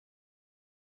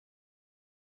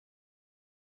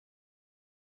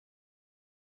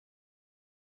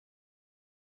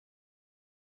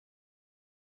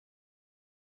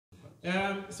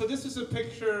So this is a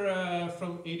picture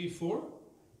from '84,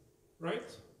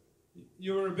 right?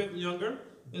 You were a bit younger.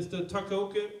 It's the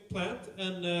Takaoka plant,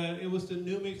 and it was the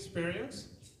Numi experience.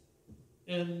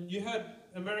 And you had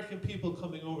American people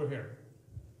coming over here.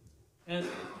 And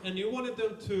you wanted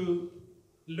them to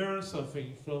learn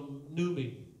something from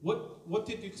Numi. What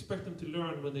did you expect them to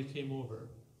learn when they came over?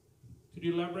 Could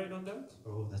you elaborate on that?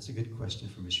 Oh, that's a good question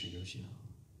for Mr. Yoshino.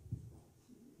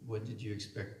 What did you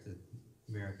expect the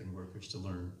American workers to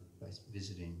learn by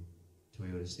visiting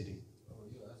Toyota City? Oh,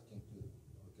 you're asking too.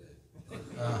 Okay.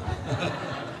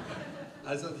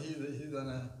 I thought he's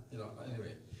gonna,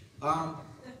 anyway.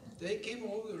 They came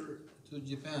over to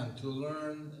Japan to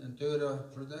learn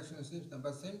Toyota production system,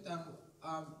 but at the same time,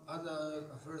 as a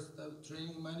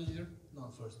training manager,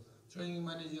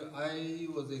 I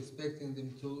was expecting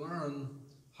them to learn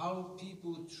how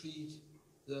people treat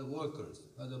the workers,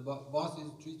 how the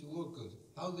bosses treat workers,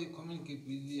 how they communicate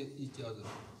with each other.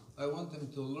 I want them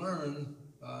to learn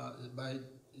by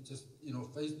just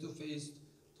face-to-face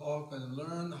talk and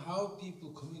learn how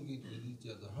people communicate with each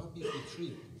other, how people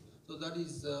treat. So that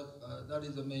is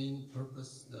the main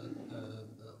purpose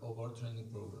of our training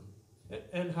program.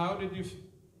 And how did you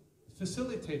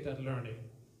facilitate that learning?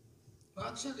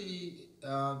 Actually,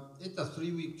 it's a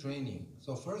 3-week training.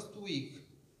 So first week,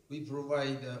 we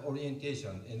provide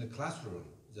orientation in the classroom,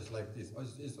 just like this.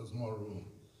 It's a small room.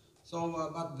 So,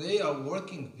 but they are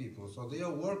working people, so they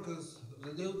are workers.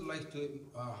 They would like to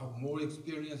have more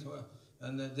experience,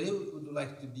 and they would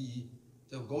like to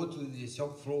go to the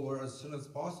shop floor as soon as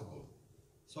possible.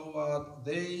 So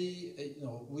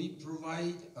we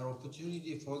provide an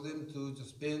opportunity for them to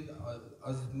spend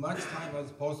as much time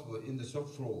as possible in the shop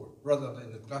floor rather than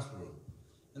in the classroom.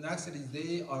 And actually,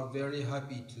 they are very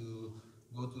happy to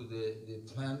go to the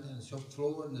plant and shop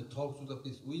floor and talk to the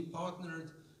people. We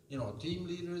partnered, team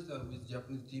leaders with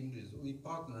Japanese team leaders. We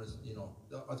partnered,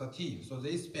 as a team. So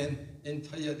they spend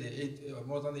entire day,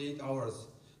 more than 8 hours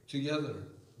together,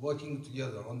 working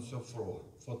together on the shop floor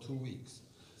for 2 weeks.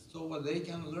 So what they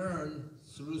can learn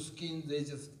through skin, they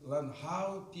just learn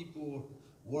how people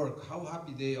work, how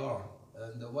happy they are,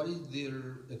 and what is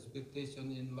their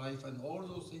expectation in life, and all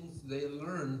those things they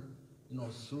learn,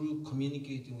 through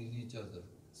communicating with each other.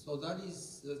 So that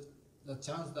is the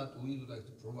chance that we would like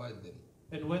to provide them.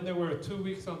 And when they were 2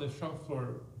 weeks on the shop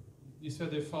floor, you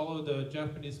said they followed the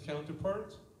Japanese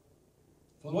counterpart?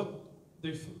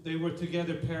 They were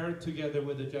paired together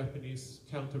with the Japanese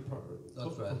counterpart.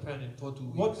 That's right. Companion. For 2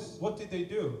 weeks. What did they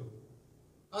do?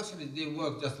 Actually, they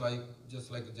work just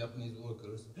like Japanese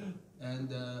workers,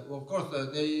 and of course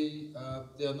they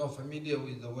are not familiar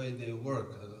with the way they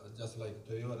work, just like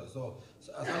Toyota. So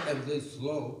sometimes they're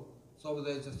slow. So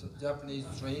they just Japanese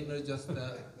trainer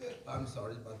I'm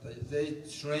sorry, but they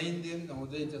train them, or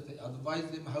they just advise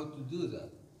them how to do that.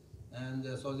 And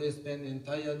so they spend the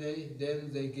entire day.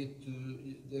 Then they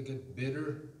get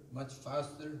better much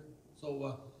faster.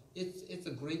 So it's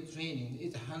a great training.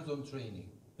 It's hands-on training.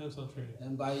 Hands-on training.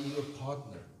 And by your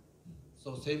partner,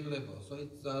 so same level. So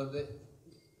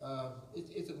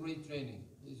it's a great training.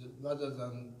 It's rather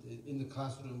than in the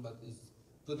classroom, but it's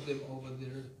put them over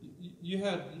there. You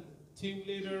had team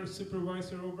leader,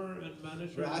 supervisor over, and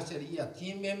manager. Actually, yeah,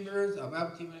 team members.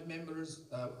 Above team members,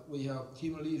 we have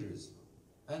team leaders.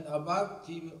 And above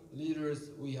team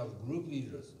leaders, we have group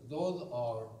leaders. Those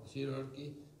are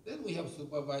hierarchy. Then we have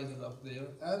supervisor up there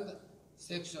and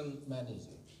section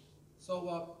manager.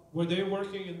 So were they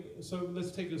working so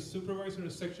let's take a supervisor and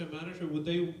a section manager, would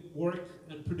they work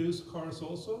and produce cars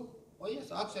also? Oh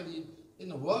yes, actually,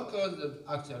 workers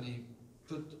actually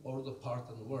put all the part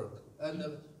and work. And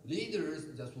the leaders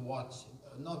just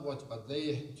not watch, but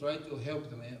they try to help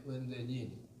them when they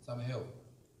need some help.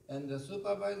 And the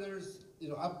supervisors,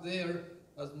 up there,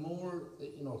 has more,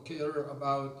 care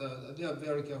about. They are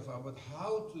very careful about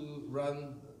how to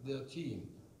run their team.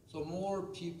 So more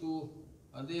people,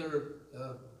 and they are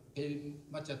paying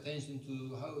much attention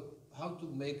to how to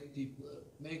make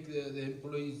the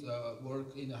employees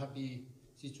work in a happy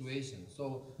situation.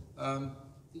 So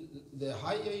the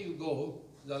higher you go,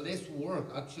 the less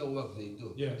actual work they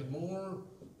do. Yeah. The more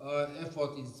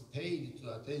effort is paid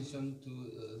to attention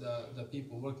to the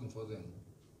people working for them.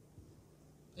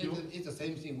 It's the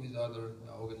same thing with other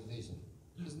organizations.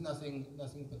 It's nothing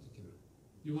particular.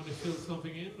 You want to fill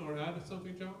something in or add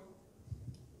something, John?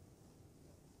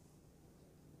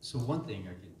 So one thing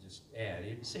I could just add,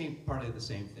 it's partly the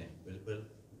same thing, but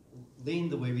Lean,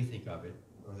 the way we think of it,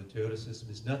 or the Toyota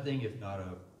system, is nothing if not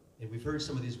and we've heard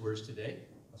some of these words today,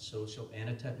 a social and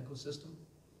a technical system.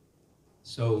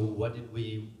 So what did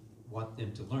we want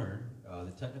them to learn?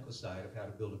 The technical side of how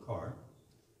to build a car,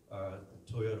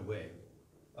 the Toyota way.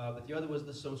 But the other was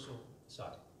the social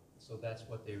side. So that's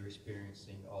what they were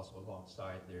experiencing also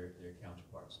alongside their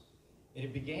counterparts. And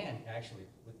it began, actually,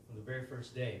 from the very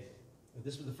first day.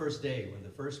 This was the first day when the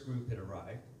first group had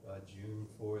arrived, June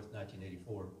 4th,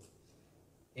 1984.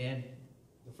 And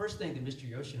the first thing that Mr.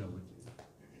 Yoshino would do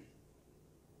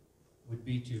would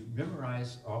be to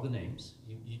memorize all the names.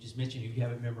 You just mentioned you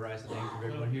haven't memorized the names of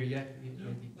everyone here yet. You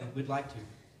would like to.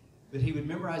 But he would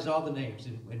memorize all the names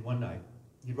in one night.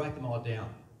 He'd write them all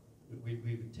down. We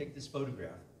would take this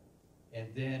photograph and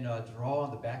then draw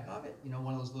on the back of it, you know,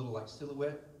 one of those little like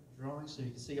silhouette drawings so you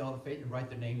can see all the faces and write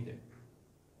their name there.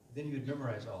 Then he would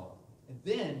memorize all of them. And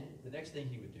then the next thing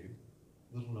he would do,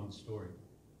 little known story,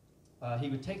 he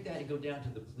would take that and go down to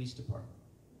the police department.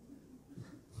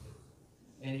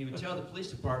 And he would tell the police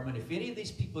department, if any of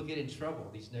these people get in trouble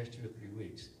these next 2 or 3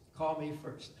 weeks, call me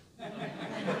first.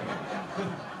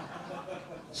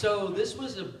 So this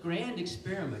was a grand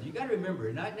experiment. You got to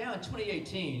remember, now in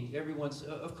 2018, everyone's,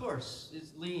 of course,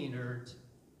 it's lean or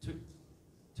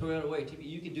Toyota way.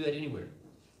 You can do that anywhere.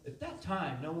 At that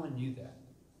time, no one knew that.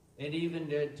 And even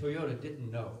Toyota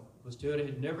didn't know, because Toyota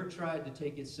had never tried to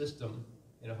take its system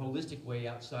in a holistic way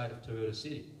outside of Toyota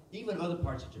City, even other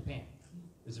parts of Japan.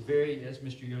 It's a very, as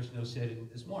Mr. Yoshino said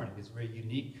this morning, it's a very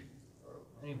unique, or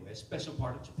anyway, a special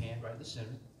part of Japan, right in the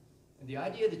center. And the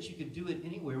idea that you could do it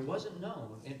anywhere wasn't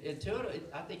known. And Toyota,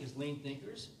 I think, as lean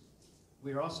thinkers,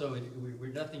 we're also,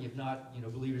 we're nothing if not, you know,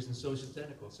 believers in social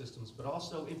technical systems, but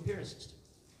also empiricists.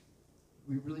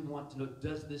 We really want to know,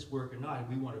 does this work or not? And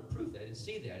we want to prove that and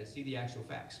see the actual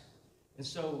facts. And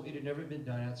so it had never been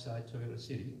done outside Toyota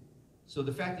City. So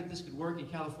the fact that this could work in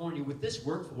California with this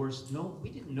workforce, no, we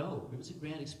didn't know. It was a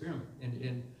grand experiment.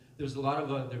 And there was a lot of,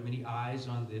 there were many eyes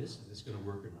on this. Is this going to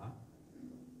work or not?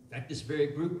 In fact, this very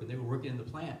group, when they were working in the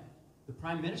plant, the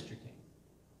Prime Minister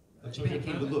came. Japan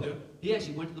came to look. He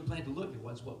actually went to the plant to look at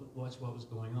what was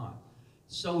going on.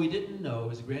 So we didn't know. It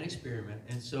was a grand experiment.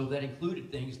 And so that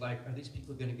included things like, are these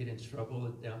people going to get into trouble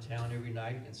at downtown every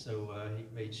night? And so he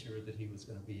made sure that he was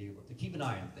going to be able to keep an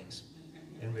eye on things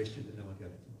and make sure that no one got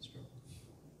into trouble.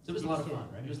 So it was a lot of fun,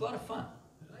 right? It was a lot of fun.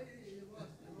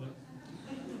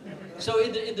 So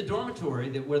in the dormitory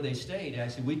where they stayed,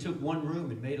 actually, we took one room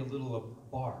and made a little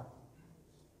bar.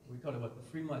 We called it what, the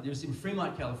Fremont. It was in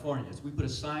Fremont, California. So we put a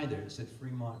sign there that said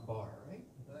Fremont Bar,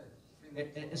 right?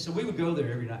 And so we would go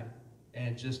there every night,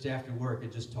 and just after work,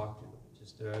 and just talk to them,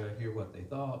 just hear what they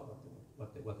thought,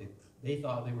 what they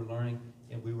thought they were learning,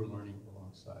 and we were learning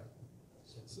alongside.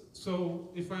 So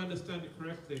if I understand it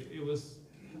correctly, it was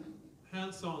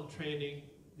hands-on training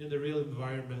in the real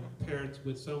environment paired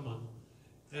with someone.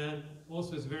 And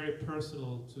also it's very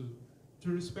personal to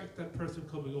respect that person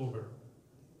coming over.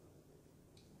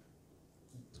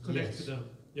 To connect to them.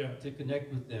 Yeah. To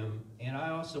connect with them. And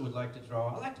I also would like to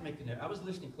draw, I like to make I was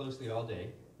listening closely all day.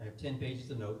 I have 10 pages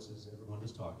of notes as everyone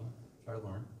was talking, try to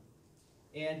learn.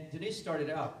 And Denise started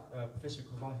out, Professor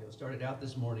Carvalho started out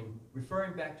this morning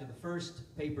referring back to the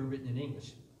first paper written in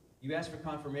English. You asked for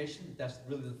confirmation that that's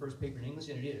really the first paper in English,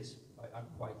 and it is. I'm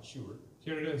quite sure.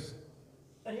 Here it is.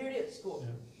 And here it is, cool.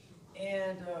 Yeah.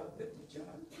 And good job.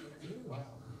 Wow.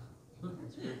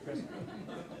 That's very impressive.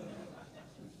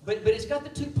 But it's got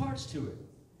the two parts to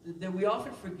it that we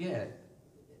often forget.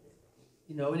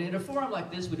 You know, and in a forum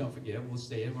like this, we don't forget. We'll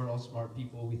say it. We're all smart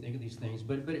people. We think of these things.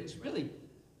 But it's really,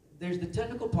 there's the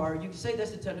technical part. You can say that's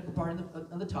the technical part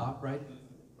on the top, right?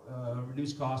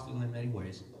 Reduce cost in many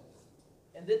ways.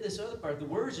 And then this other part, the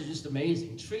words are just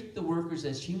amazing. Treat the workers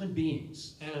as human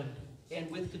beings and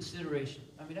with consideration.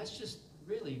 I mean, that's just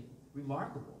really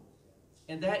remarkable.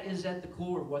 And that is at the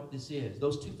core of what this is.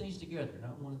 Those two things together,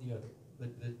 not one or the other. But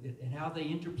and how they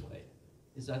interplay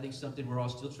is, I think, something we're all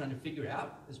still trying to figure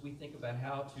out as we think about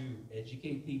how to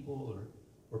educate people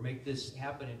or make this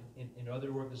happen in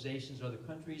other organizations, other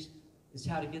countries, is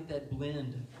how to get that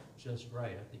blend just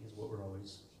right, I think, is what we're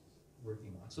always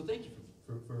working on. So thank you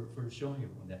for showing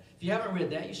everyone that. If you haven't read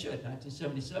that, you should.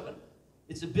 1977.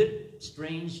 It's a bit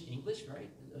strange English, right?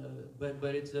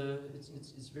 But it's a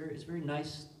very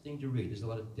nice thing to read. There's a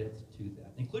lot of depth to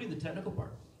that, including the technical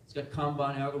part. It's got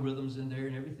Kanban algorithms in there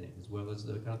and everything, as well as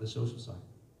the kind of the social side.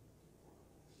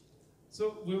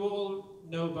 So we all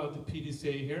know about the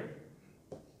PDCA here.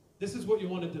 This is what you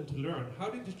wanted them to learn. How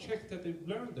did you check that they've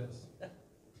learned this?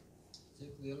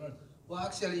 Well,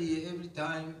 actually, every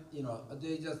time, you know,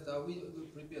 they just, we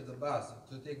prepare the bus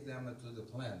to take them to the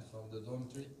plant from the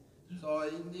dormitory. So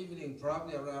in the evening,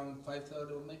 probably around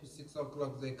 5:30 or maybe 6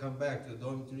 o'clock, they come back to the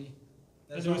dormitory.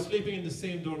 And they were sleeping in the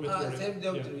same dormitory? Same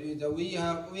dormitory. Yeah.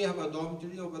 We have a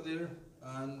dormitory over there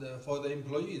and for the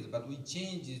employees, but we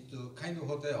changed it to kind of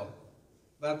hotel.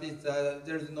 But it's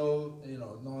there's no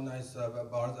no nice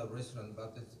bars or restaurant,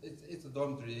 but it's a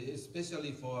dormitory,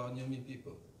 especially for Nyumi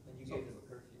people. And you gave them a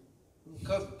curfew.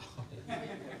 Curfew.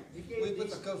 You gave We put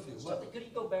these- a curfew. What? Could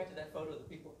you go back to that photo of the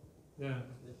people? Yeah.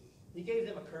 He gave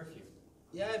them a curfew.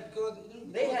 Yeah, because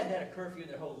They hadn't had a curfew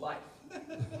their whole life.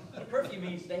 A curfew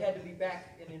means they had to be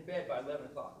back and in bed by 11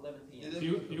 o'clock, 11 p.m.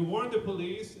 You warned the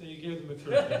police and you gave them a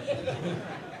curfew.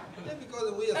 Yeah,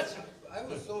 because I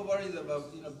was so worried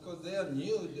about, because they are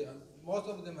new, most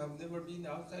of them have never been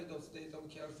outside of state of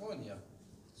California.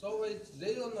 So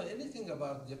they don't know anything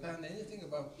about Japan, anything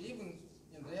about even,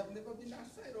 they have never been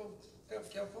outside of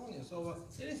California. So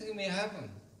anything may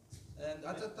happen. And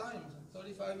at the time,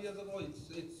 35 years ago,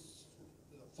 it's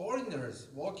foreigners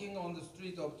walking on the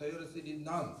street of Toyota City,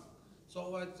 none.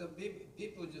 So it's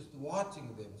people just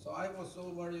watching them. So I was so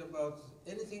worried about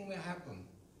anything may happen.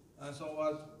 And so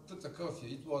I put the curfew.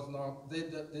 It was not, they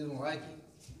didn't like it.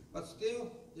 But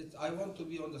still, I want to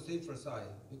be on the safer side,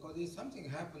 because if something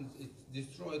happens, it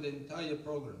destroys the entire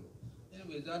program.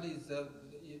 Anyway, that is,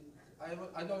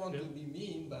 I don't want to be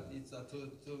mean, but it's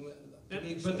to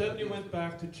make sure. But then you went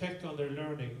back to check on their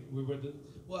learning.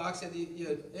 Well, actually,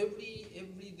 yeah,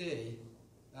 every day,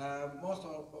 most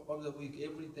of the week,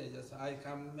 every day, just I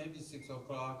come maybe 6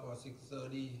 o'clock or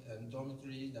 6:30 and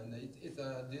dormitory, and it's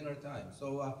dinner time. So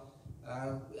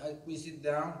we sit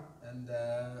down and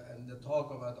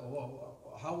talk about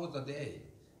how was the day,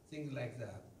 things like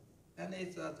that. And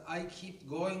it's that I keep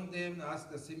going them,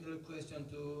 ask a similar question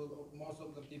to most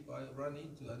of the people I run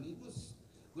into, and it was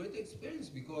great experience,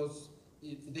 because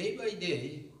day by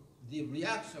day, the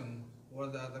reaction or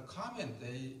the comment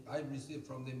I receive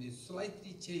from them is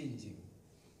slightly changing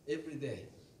every day.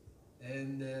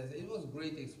 And it was a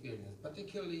great experience.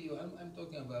 Particularly, I'm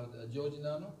talking about George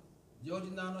Nano.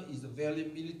 George Nano is a very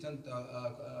militant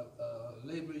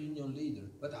labor union leader,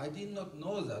 but I did not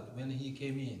know that when he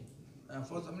came in. And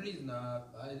for some reason,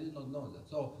 I did not know that.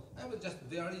 So I was just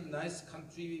very nice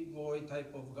country boy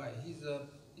type of guy. He's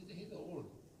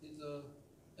old.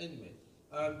 Anyway.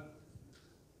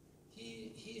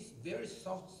 He's very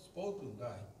soft-spoken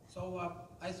guy. So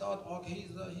I thought, okay,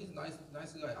 he's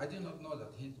nice guy. I did not know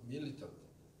that he's militant.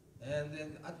 And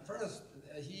then at first,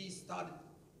 he started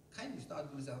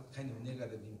with a kind of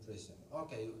negative impression.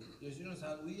 Okay,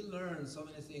 Yoshino-san, we learned so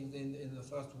many things in the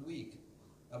first week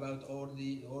about all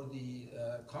the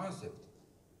concept,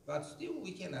 but still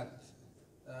we cannot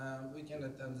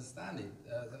understand it.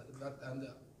 And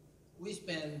we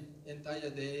spend entire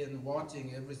day and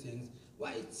watching everything.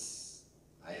 Well,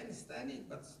 I understand it,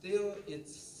 but still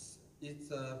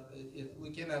we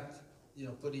cannot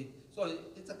put it. So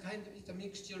it's a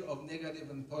mixture of negative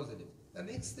and positive. The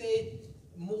next day,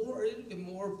 a little bit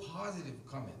more positive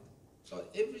comment. So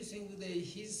every single day,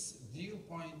 his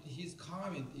viewpoint, his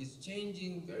comment is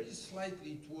changing very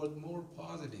slightly toward more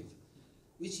positive,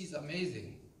 which is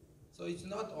amazing. So it's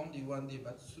not only one day,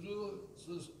 but through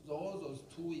all those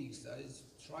 2 weeks, I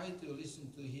tried to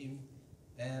listen to him.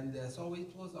 And so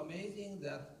it was amazing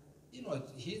that,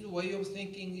 his way of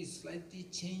thinking is slightly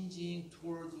changing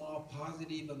toward more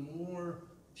positive and more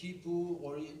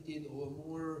people-oriented, or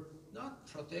more, not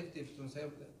protective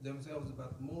themselves,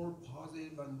 but more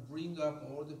positive and bring up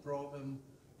all the problem,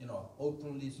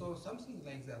 openly. So something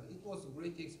like that. It was a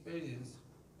great experience.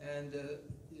 And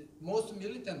most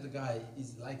militant guy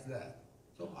is like that.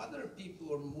 So other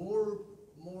people are more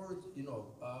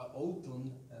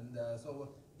open, and so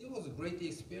it was a great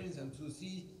experience, and to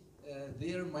see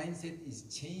their mindset is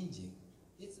changing.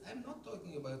 I'm not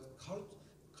talking about culture.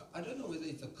 I don't know whether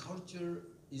it's a culture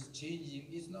is changing.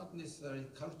 It's not necessarily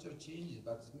culture changes,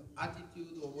 but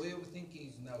attitude or way of thinking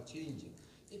is now changing.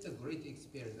 It's a great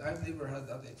experience. I've never had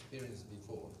that experience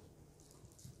before.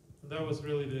 That was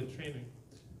really the training.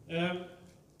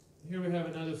 Here we have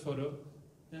another photo,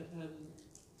 and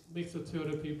mix of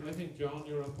Toyota people. I think John,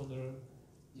 you're up on the.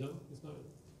 No, it's not.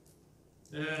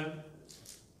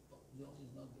 John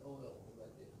is not. Oh,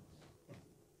 right there.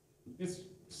 It's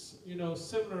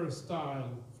similar style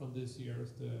from this year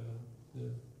as the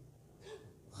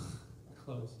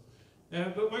clothes.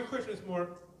 But my question is more: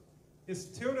 is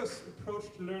Toyota's approach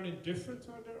to learning different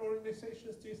to other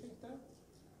organizations? Do you think that?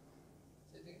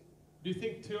 Do you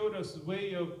think Toyota's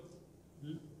way of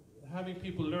having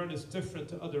people learn is different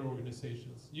to other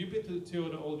organizations? You've been to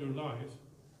Toyota all your life,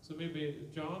 so maybe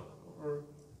John, or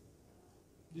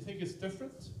do you think it's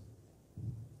different?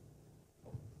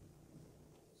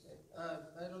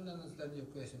 I don't understand your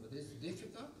question, but it's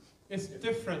difficult? It's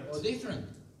different. Or different?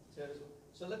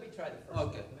 So let me try the first.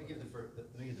 Okay. Let me give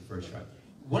the first try.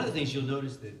 One of the things you'll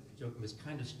notice that Joakim is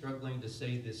kind of struggling to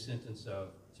say this sentence of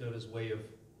Toyota's way of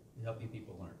helping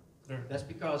people learn. Sure. That's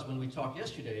because when we talked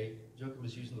yesterday, Joakim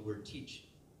was using the word teach,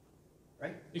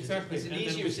 right? Exactly. It's an And then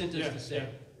easier sentence to say.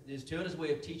 Yeah. Is Toyota's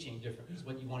way of teaching different? Is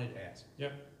what you wanted to ask.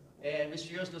 Yeah. And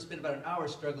Mr. Yoshino spent about an hour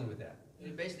struggling with that. And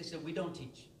he basically said, we don't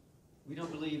teach. We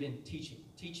don't believe in teaching.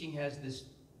 Teaching has this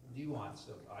nuance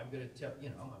of, I'm going to tell,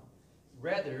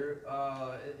 rather,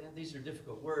 and these are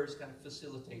difficult words, kind of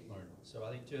facilitate learning. So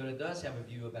I think Toyota does have a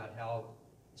view about how,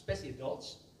 especially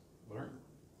adults, learn.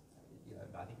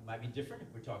 I think it might be different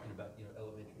if we're talking about,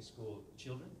 elementary school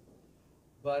children.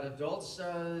 But adults,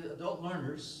 adult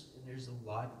learners, and there's a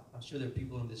lot, I'm sure there are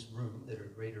people in this room that are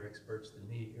greater experts than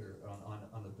me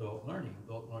on adult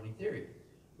learning theory.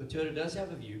 But Toyota does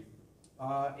have a view,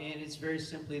 and it's very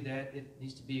simply that it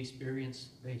needs to be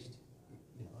experience-based.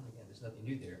 And again, there's nothing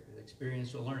new there.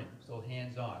 Experiential learning, so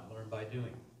hands-on, learn by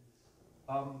doing.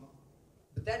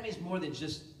 But that means more than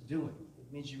just doing.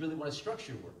 It means you really want to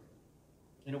structure work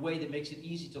in a way that makes it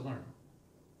easy to learn.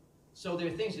 So there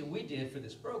are things that we did for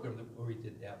this program where we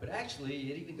did that, but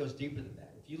actually it even goes deeper than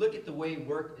that. If you look at the way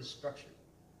work is structured,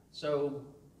 so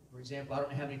for example, I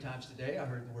don't know how many times today I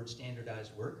heard the word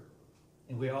standardized work,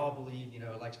 and we all believe,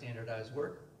 like standardized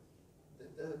work.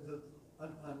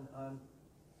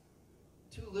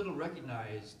 Too little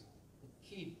recognized, the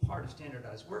key part of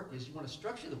standardized work is you want to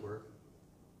structure the work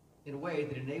in a way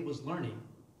that enables learning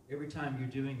every time you're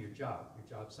doing your job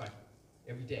cycle,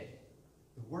 every day.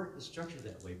 The work is structured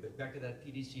that way, but back to that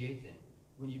PDCA thing.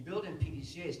 When you build in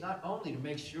PDCA, it's not only to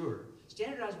make sure,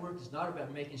 standardized work is not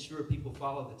about making sure people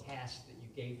follow the tasks that you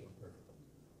gave them perfectly.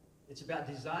 It's about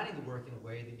designing the work in a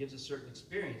way that gives a certain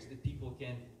experience that people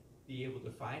can be able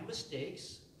to find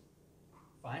mistakes,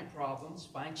 find problems,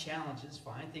 find challenges,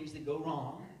 find things that go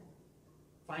wrong,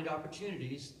 find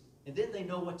opportunities, and then they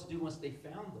know what to do once they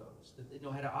found those, that they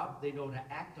know how to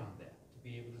act on that, to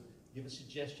be able to give a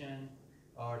suggestion,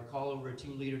 or to call over a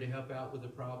team leader to help out with a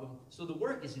problem. So the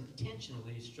work is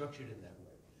intentionally structured in that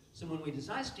way. So when we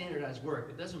design standardized work,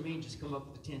 it doesn't mean just come up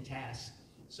with the 10 tasks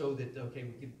so that, okay,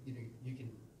 you can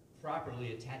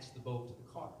properly attach the boat to the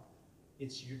car.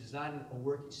 It's you're designing a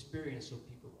work experience so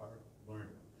people are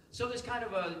learning. So there's kind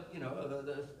of a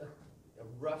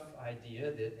rough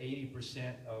idea that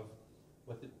 80% of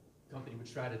what the company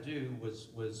would try to do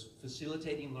was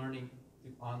facilitating learning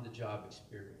through on-the-job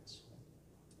experience.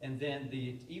 And then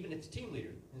even it's team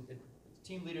leader, it's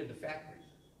team leader in the factory.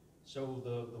 So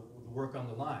the work on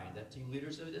the line, that team leader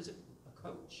is a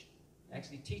coach,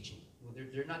 actually teaching.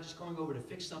 They're not just going over to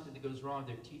fix something that goes wrong,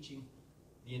 they're teaching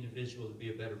the individual to be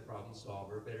a better problem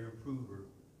solver, a better improver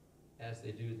as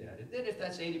they do that. And then if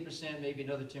that's 80%, maybe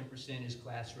another 10% is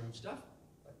classroom stuff,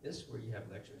 like this, where you have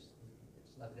lectures.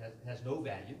 It's not that it has no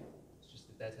value, it's just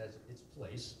that has its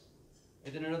place.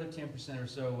 And then another 10% or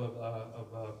so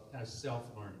of kind of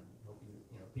self-learning, helping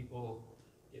people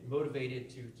get motivated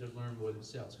to learn more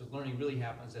themselves. Because learning really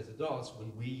happens as adults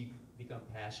when we become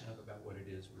passionate about what it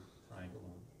is we're trying to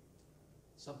learn.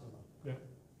 Something like that. Yeah.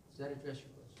 Does that address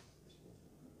your question?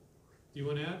 Do you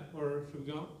want to add, or should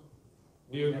we go?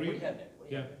 Do you agree? What do you have next? What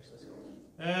do you have next? Let's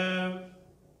go.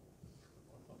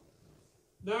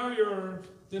 Now you're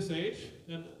this age,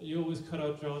 and you always cut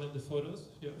out John in the photos.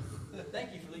 Yeah.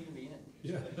 Thank you for leaving me in.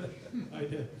 Yeah, I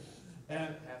did. Half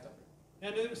of it.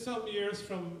 And in some years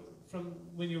from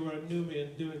when you were a newbie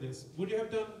and doing this, would you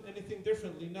have done anything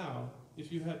differently now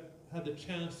if you had the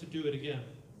chance to do it again?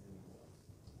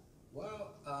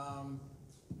 Well,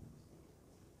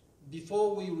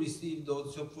 before we received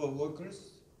those shop floor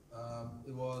workers,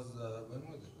 it was, when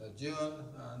was it? June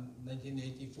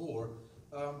 1984.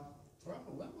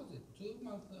 When was it? 2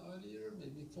 months earlier,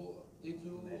 maybe April,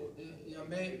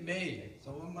 May.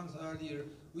 So 1 month earlier,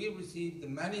 we received the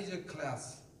manager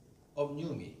class of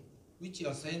NUMI, which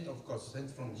are sent, of course, sent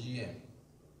from GM.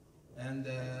 And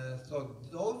so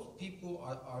those people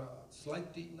are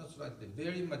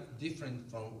very much different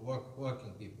from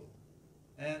working people.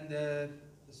 And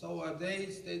so they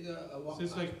stayed. So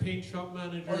it's like paint shop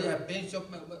manager. Oh yeah, paint shop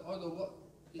manager.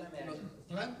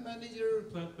 Plant manager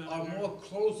are more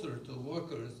closer to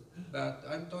workers, but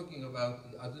I'm talking about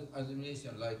the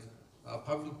administration, like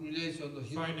public relations, the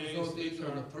human resources,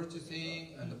 and the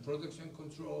purchasing, and the production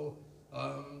control,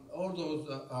 all those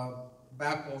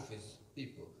back office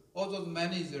people. All those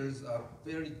managers are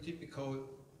very typical,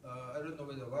 I don't know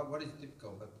what is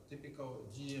typical, but typical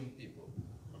GM people.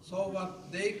 So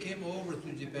they came over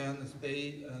to Japan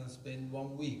and spent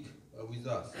 1 week with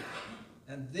us.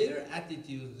 And their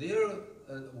attitude, their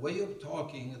way of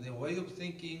talking, their way of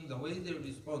thinking, the way they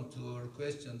respond to our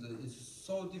questions is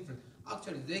so different.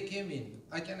 Actually, they came in,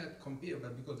 I cannot compare,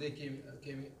 but because they came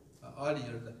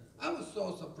earlier, I was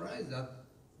so surprised that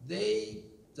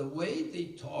the way they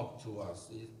talk to us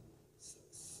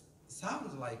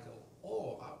sounds like,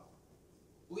 oh,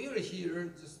 we are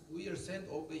here, we are sent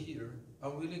over here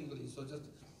unwillingly, so just,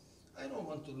 I don't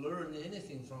want to learn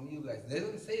anything from you guys. They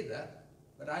don't say that,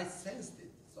 but I sensed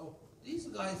it. So these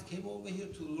guys came over here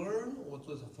to learn, or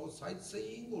for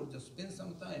sightseeing, or just spend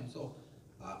some time. So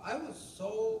I was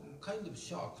so kind of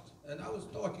shocked, and I was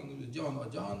talking with John.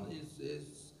 John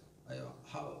is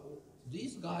how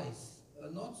these guys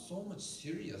are not so much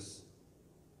serious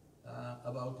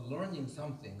about learning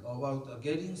something, about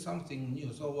getting something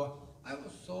new. So I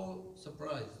was so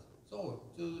surprised. So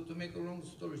to make a long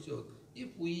story short, if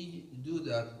we do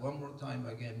that one more time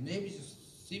again, maybe it's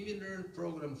a similar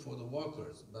program for the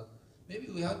workers, but maybe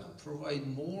we have to provide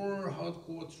more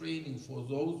hardcore training for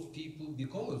those people,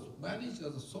 because managers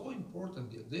are so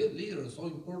important, their leaders are so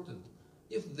important.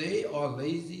 If they are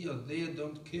lazy or they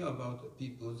don't care about the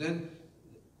people, then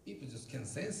people just can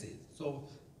sense it. So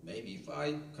maybe if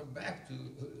I come back to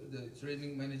the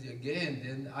training manager again,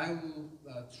 then I will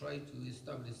try to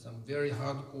establish some very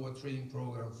hardcore training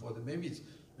program for them.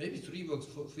 Maybe 3 weeks,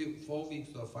 4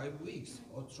 weeks, or 5 weeks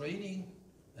of training,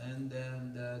 and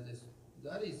then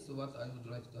that is what I would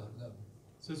like to have done.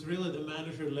 So it's really the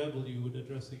manager level you would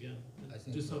address again. I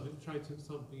think do so. something, try to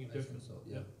something I different. think so,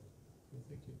 yeah. Okay,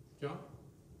 thank you, John.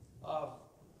 Uh,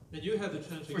 And you had the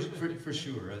chance to For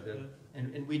sure. Yeah.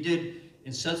 And we did,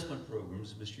 in subsequent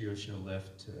programs, Mr. Yoshino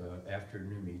left after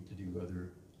NUMI to do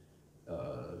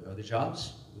other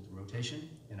jobs with rotation,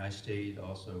 and I stayed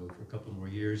also for a couple more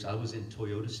years. I was in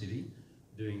Toyota City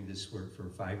doing this work for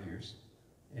 5 years.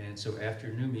 And so after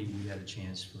NUMI, we had a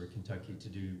chance for Kentucky to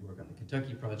do work on the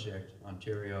Kentucky project,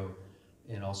 Ontario,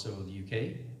 and also the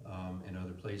UK and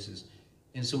other places.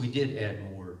 And so we did add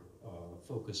more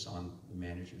focus on the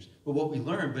managers. But what we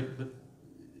learned, but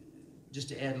just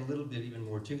to add a little bit even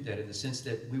more to that, in the sense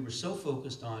that we were so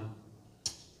focused on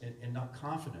and not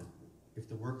confident if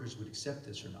the workers would accept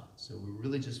this or not. So we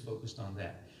really just focused on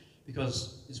that.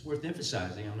 Because it's worth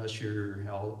emphasizing, I'm not sure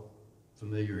how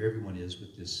familiar everyone is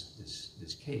with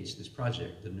this case, this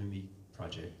project, the NUMI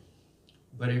project,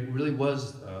 but it really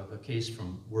was a case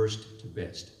from worst to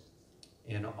best,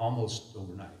 and almost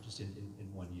overnight, just in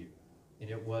 1 year. And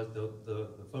it was the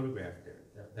photograph there,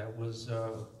 that was,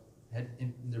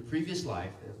 in their previous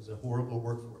life, it was a horrible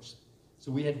workforce.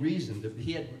 So we had reason,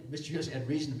 Mr. Hughes had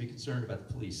reason to be concerned about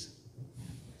the police.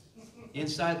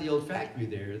 Inside the old factory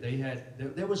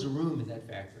there was a room in that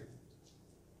factory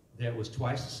that was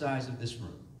twice the size of this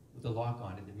room, with a lock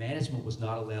on it. The management was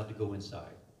not allowed to go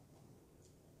inside.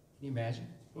 Can you imagine?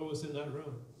 What was in that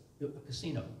room? A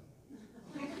casino.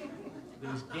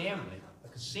 There was gambling, a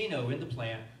casino in the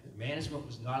plant. The management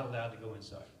was not allowed to go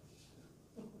inside.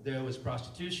 There was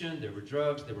prostitution, there were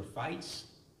drugs, there were fights.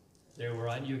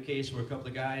 I knew a case where a couple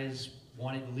of guys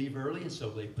wanted to leave early, and so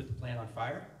they put the plant on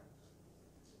fire.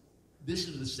 This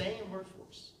is the same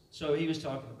workforce. So he was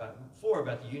talking before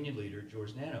about the union leader,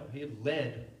 George Nano. He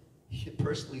had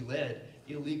personally led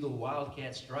illegal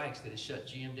wildcat strikes that had shut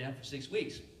GM down for 6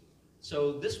 weeks.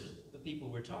 So this was the people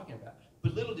we're talking about.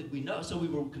 But little did we know, so we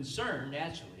were concerned,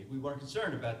 naturally. We weren't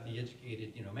concerned about the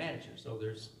educated, managers. So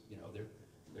there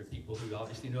are people who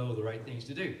obviously know the right things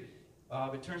to do.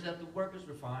 But it turns out the workers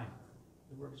were fine.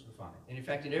 The workers were fine. And in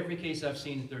fact, in every case I've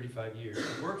seen in 35 years,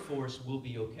 the workforce will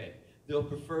be okay. They'll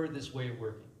prefer this way of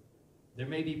working. There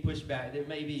may be pushback, there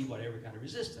may be whatever kind of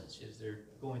resistance as they're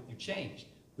going through change,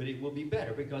 but it will be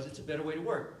better because it's a better way to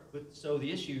work. But so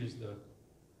the issue is the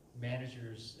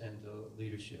managers and the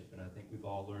leadership, and I think we've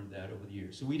all learned that over the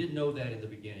years. So we didn't know that in the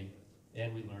beginning,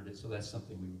 and we learned it, so that's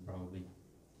something we would probably,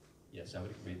 yes, I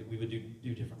would agree that we would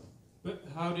do differently. But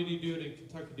how did you do it in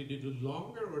Kentucky? Did you do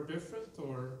longer or different,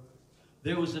 or?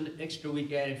 There was an extra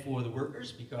week added for the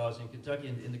workers because in Kentucky,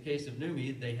 in the case of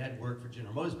NUMI, they had worked for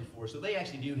General Motors before, so they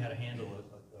actually knew how to handle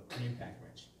an impact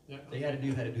wrench. Yeah. They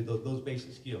knew how to do those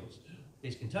basic skills.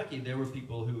 In case Kentucky, there were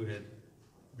people who had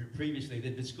previously,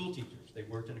 they'd been school teachers. They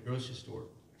worked in a grocery store,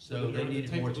 so they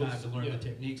needed more time to learn the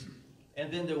techniques.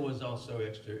 And then there was also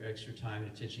extra time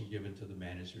and attention given to the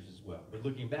managers as well. But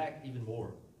looking back, even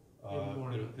more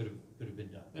could have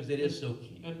been done because it is so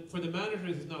key. And for the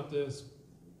managers, it's not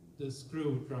the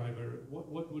screwdriver.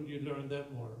 What would you learn then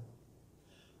more?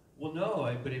 Well,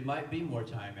 no, but it might be more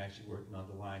time actually working on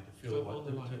the line to feel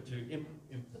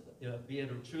be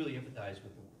able to truly empathize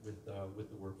with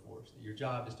the workforce. Your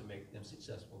job is to make them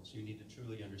successful, so you need to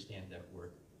truly understand that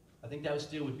work. I think that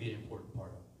still would be an important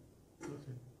part of it.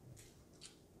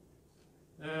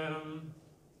 Okay.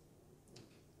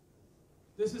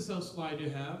 This is some slide you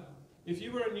have. If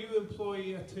you were a new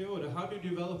employee at Toyota, how do you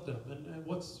develop them? And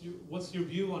what's your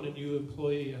view on a new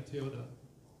employee at Toyota?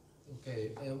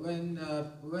 Okay,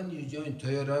 when you join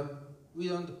Toyota, we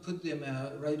don't put them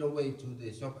right away to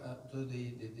the shop, to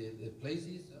the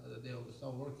places they will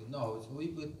start working. No, so we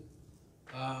put.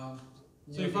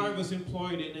 So if I was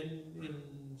employed in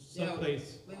some yeah,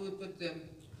 place, we would put them,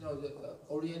 the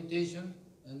orientation,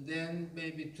 and then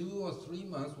maybe 2 or 3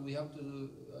 months we have to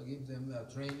give them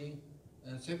training,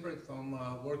 and separate from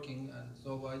working. And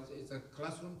so it's a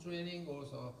classroom training,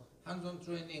 also hands-on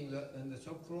training in the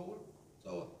shop floor.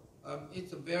 So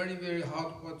it's a very, very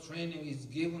hardcore training is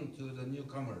given to the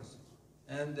newcomers,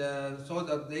 and so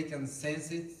that they can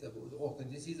sense it. Okay,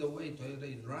 this is the way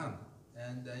Toyota is run,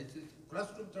 and it's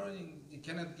classroom training. You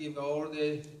cannot give all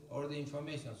the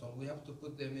information, so we have to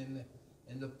put them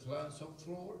in the shop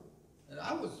floor. And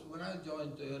when I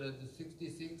joined Toyota in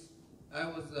 '66, I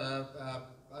was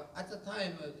at the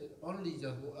time only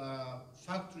just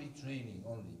factory training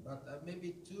only, but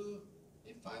maybe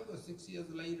 5 or 6 years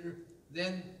later,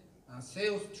 then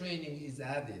sales training is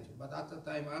added. But at the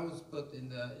time, I was put in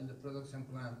the production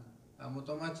plant,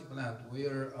 Motomachi plant,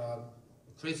 where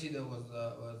Cressida was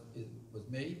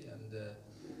made, and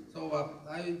so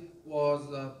I was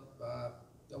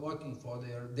working for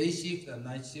their day shift and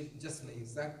night shift, just like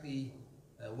exactly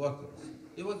workers.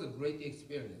 It was a great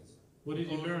experience. what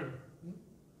did you learn?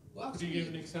 Well, Could you give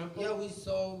an example? yeah, we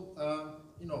saw,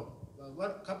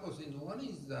 what couple of things. One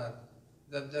is that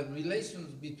the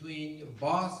relations between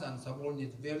boss and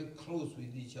subordinate very close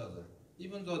with each other.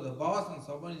 Even though the boss and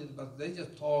subordinate, but they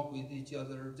just talk with each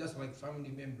other just like family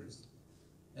members.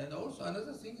 And also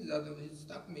another thing that it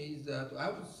struck me is that I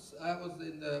was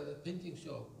in the painting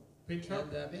shop. Paint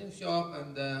shop? And painting shop,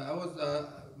 and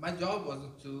my job was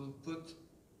to put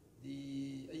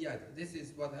this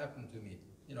is what happened to me.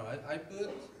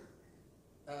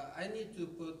 I need to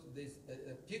put this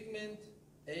pigment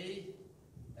A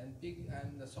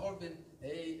and the solvent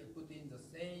A put in the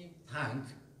same tank,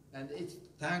 and each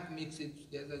tank mix it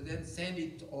together, then send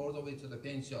it all the way to the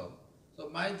paint shop. So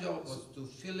my job was to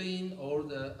fill in all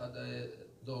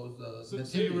those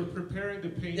So you were preparing the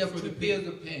paint yeah, for the prepare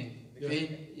paint. the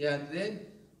paint. Yeah. And then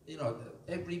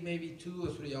every maybe 2 or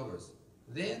 3 hours.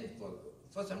 Then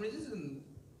for some reason,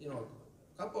 a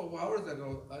couple of hours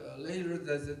ago, later,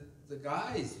 the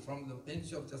guys from the paint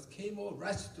shop just came over,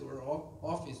 rushed to our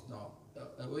office now,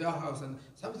 warehouse, and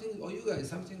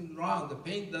something wrong. The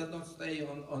paint does not stay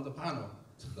on the panel,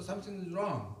 so something is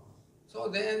wrong. So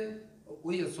then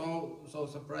we are so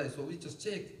surprised. So we just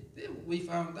checked. Then we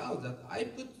found out that I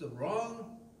put the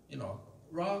wrong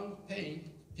paint,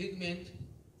 pigment,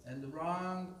 and the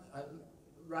wrong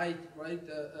right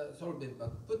solvent,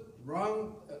 but put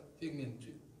wrong pigment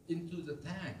into the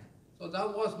tank. So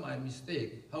that was my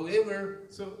mistake. However,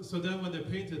 So then when they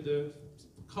painted, the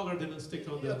color didn't stick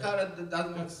on the... color does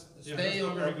not That's stay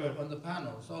not very good. on the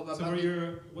panel. So, So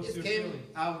what's it your came feeling?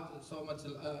 out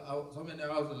so many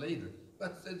hours later.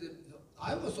 But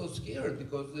I was so scared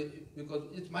because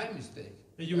it's my mistake.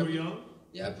 And you were young?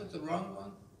 Yeah, I put the wrong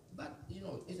one. But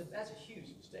That's a huge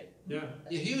mistake. Yeah.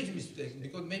 a huge mistake,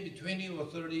 because maybe 20 or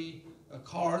 30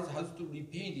 cars has to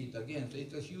repaint it again. So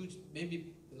it's a huge,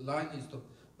 maybe line is to.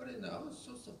 But I was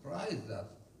so surprised that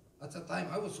at the time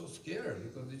I was so scared,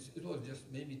 because it was just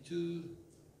maybe two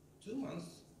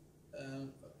months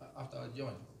after I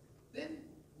joined. Then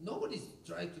nobody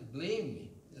tried to blame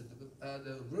me.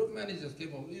 The group managers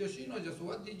came over. Yoshino, just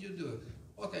what did you do?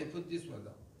 Okay, put this one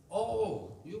down.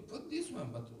 Oh, you put this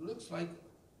one, but it looks like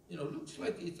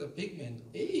it's a pigment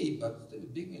A, but it's a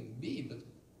pigment B, but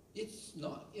it's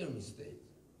not your mistake.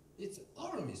 It's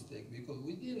our mistake, because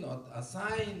we did not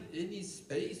assign any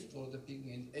space for the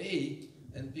pigment A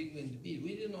and pigment B.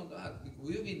 We didn't know that.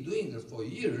 We've been doing this for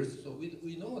years, so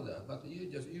we know that, but you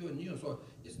are new, so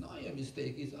it's not your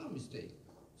mistake, it's our mistake.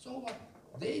 So what?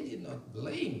 They did not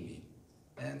blame me,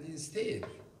 and instead,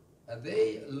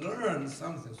 they learned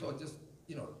something. So just,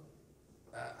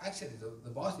 actually the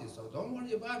bosses, so don't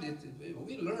worry about it,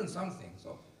 we learned something.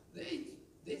 So they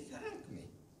thanked me,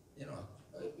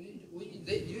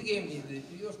 you gave me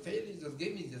your failure just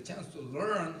gave me the chance to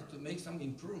learn, to make some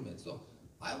improvements. So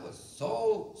I was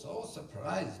so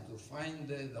surprised to find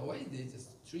the way they just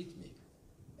treat me.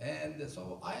 And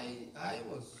so I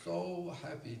was so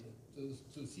happy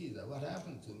to see that what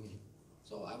happened to me.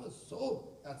 So I was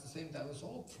at the same time, I was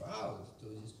so proud to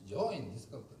just join this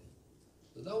company.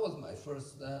 So that was my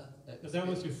first experience. That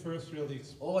was your first real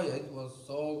experience? Oh yeah, it was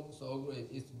so great.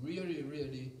 It really,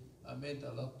 really meant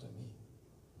a lot to me.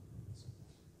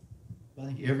 I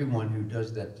think everyone who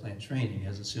does that plant training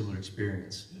has a similar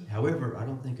experience. However, I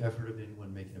don't think I've heard of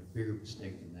anyone making a bigger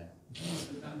mistake than that.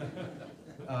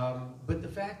 But the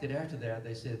fact that after that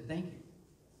they said thank you,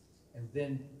 and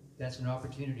then that's an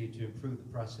opportunity to improve the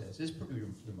process is pretty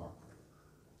remarkable.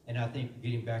 And I think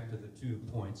getting back to the 2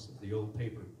 points of the old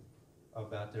paper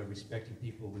about respecting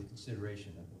people with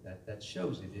consideration, I think that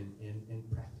shows it in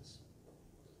practice.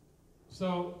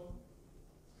 So,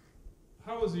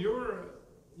 how was your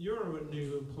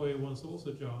new employee once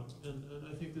also, John? And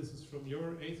I think this is from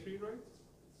your A3, right?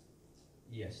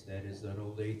 Yes, that is an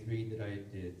old A3 that I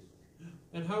did.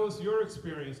 And how was your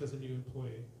experience as a new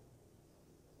employee?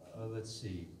 Let's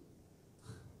see.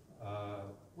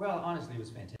 Well, honestly, it was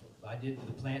fantastic. I did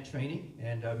the plant training,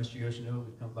 and Mr. Yoshino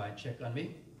would come by and check on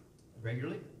me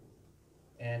regularly.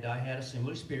 And I had a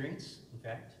similar experience, in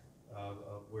fact,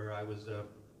 where I was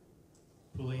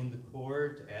pulling the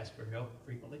cord to ask for help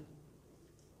frequently.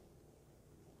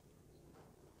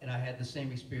 And I had the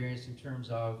same experience in terms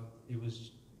of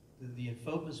the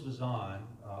focus was on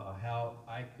how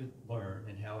I could learn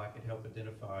and how I could help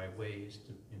identify ways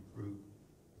to improve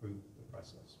the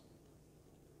process.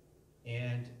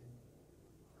 And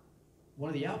one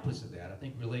of the outputs of that, I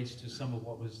think, relates to some of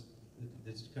what was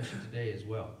the discussion today as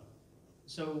well.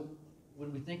 So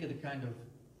when we think of the kind of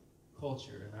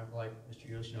culture, and I'm like Mr.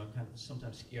 Yoshino, I'm kind of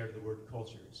sometimes scared of the word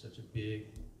culture. It's such a big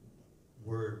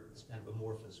word. It's kind of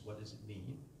amorphous. What does it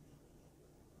mean?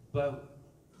 But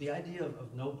the idea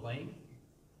of no blame,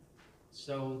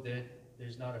 so that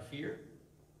there's not a fear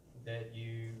that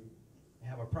you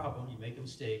have a problem, you make a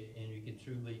mistake, and you can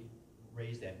truly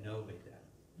raise that, know that.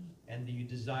 And you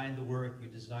design the work, you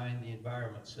design the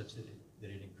environment such that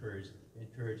it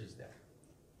encourages that.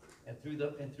 And through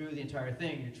the entire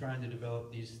thing, you're trying to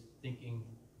develop these thinking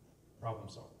problem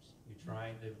solvers. You're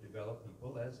trying to develop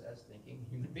people as thinking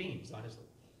human beings, honestly.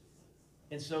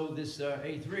 And so this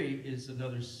A3 is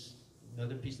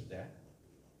another piece of that.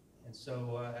 And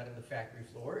so out of the factory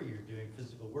floor, you're doing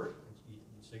physical work.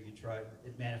 So you try,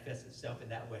 it manifests itself in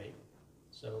that way.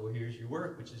 So here's your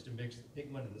work, which is to mix the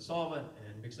pigment and the solvent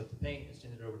and mix up the paint and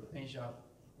send it over to the paint shop.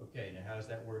 Okay, now how's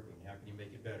that working? How can you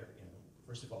make it better? You know,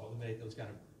 first of all, eliminate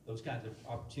those kinds of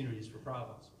opportunities for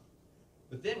problems.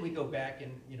 But then we go back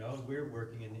and, you know, we're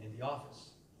working in the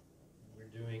office. We're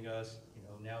doing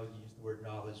now we use the word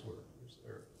knowledge work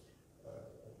or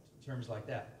terms like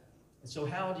that. And so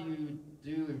how do you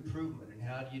do improvement, and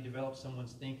how do you develop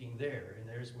someone's thinking there? And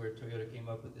there's where Toyota came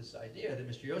up with this idea that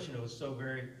Mr. Yoshino was so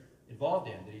very involved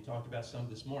in, that he talked about some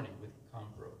this morning with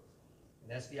Compro. And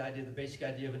that's the idea, the basic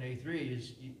idea of an A3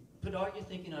 is you put all your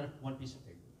thinking on one piece of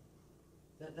paper.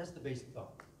 That's the basic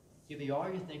thought. Give me all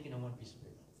your thinking on one piece of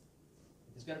paper.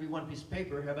 If it's got to be one piece of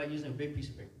paper, how about using a big piece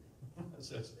of paper?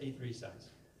 So it's A3 size.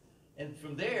 And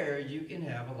from there, you can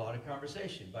have a lot of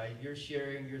conversation. You're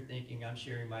sharing your thinking, I'm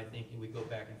sharing my thinking, we go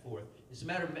back and forth. It's a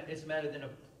matter then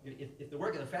of, if the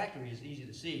work in the factory is easy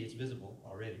to see, it's visible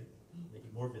already, make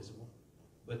it more visible.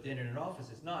 But then in an office,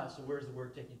 it's not, so where's the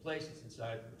work taking place? It's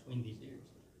inside between these ears.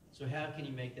 So how can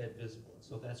you make that visible?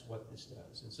 So that's what this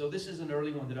does. And so this is an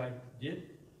early one that I did.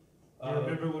 Do you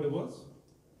remember what it was?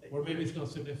 Or maybe it's not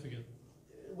significant.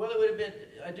 Well, it would have been,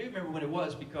 I do remember when it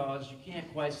was, because you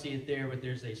can't quite see it there, but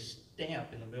there's a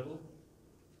stamp in the middle,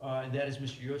 and that is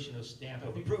Mr. Yoshino's stamp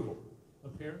of approval.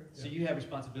 Up here? So you have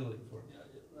responsibility for it.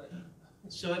 Yeah, right.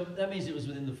 So that means it was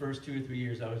within the first 2 or 3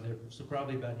 years I was there, so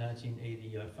probably about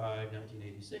 1985,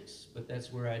 1986, but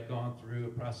that's where I'd gone through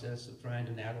a process of trying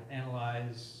to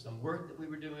analyze some work that we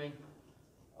were doing,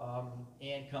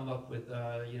 and come up with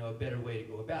a better way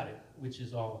to go about it, which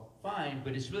is all fine,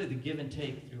 but it's really the give and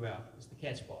take throughout. It's the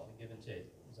catch ball, the give and take.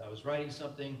 As I was writing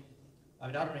something, I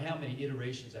mean, I don't know how many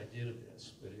iterations I did of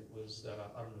this, but it was,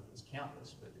 I don't know if it was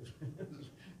countless, but it was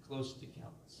close to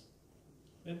countless.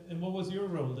 And what was your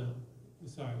role then,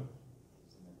 Isao?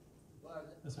 Well,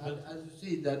 As you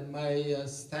see that my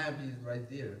stamp is right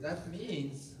there. That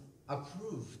means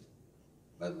approved.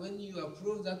 But when you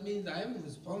approve, that means I am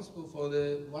responsible for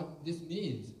what this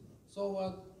means.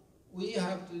 So we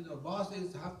have to,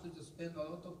 bosses have to just spend a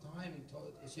lot of time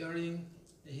sharing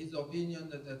his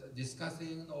opinion,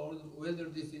 discussing or whether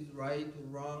this is right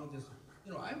or wrong. Just,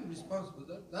 I'm responsible.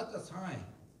 That's a sign.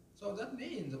 So that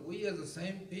means we are the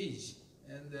same page.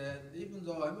 And even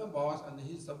though I'm a boss and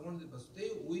he's subordinate, but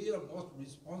still we are both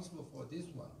responsible for this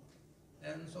one.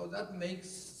 And so that makes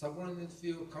subordinates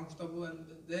feel comfortable, and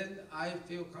then I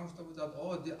feel comfortable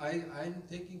that, I'm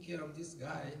taking care of this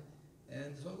guy.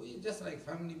 And so we just like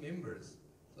family members.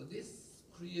 So this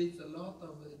creates a lot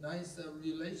of nice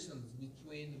relations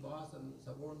between boss and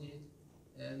subordinate.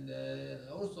 And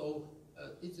also,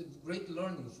 it's a great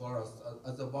learning for us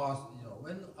as a boss.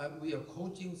 When we are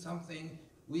coaching something,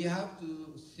 we have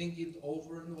to think it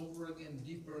over and over again,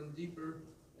 deeper and deeper,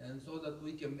 and so that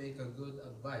we can make a good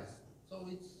advice. So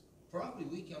it's probably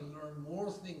we can learn more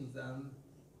things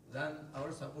than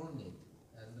our subordinate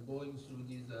and going through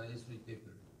this history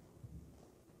paper.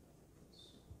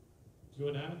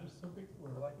 you want to add something? Or?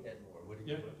 I'd like to add more. What do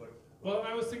you, Yeah. what- Well,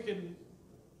 I was thinking,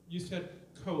 you said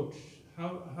coach.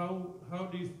 How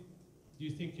do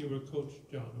you think you were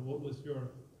coached, John? And what was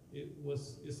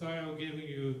was Isao giving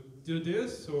you do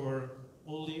this, or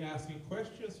only asking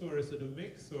questions, or is it a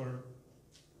mix, or?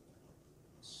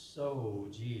 So,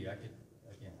 gee, I have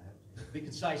to be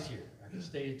concise here. I could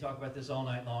stay and talk about this all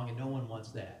night long, and no one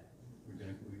wants that. We're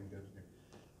gonna go there.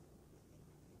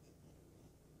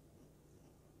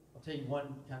 I'll tell you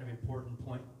one kind of important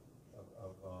point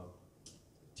of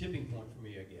tipping point for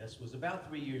me, I guess, was about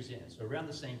 3 years in, so around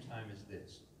the same time as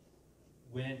this,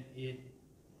 when it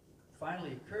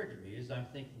finally occurred to me as I'm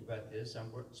thinking about this.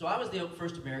 So I was the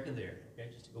first American there,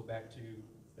 okay, just to go back to,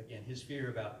 again, his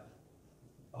fear about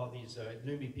all these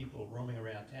Numi people roaming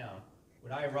around town.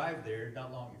 When I arrived there,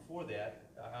 not long before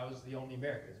that, I was the only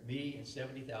American, me and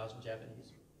 70,000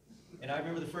 Japanese. And I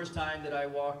remember the first time that I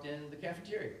walked in the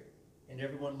cafeteria, and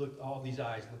everyone looked, all these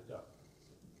eyes looked up.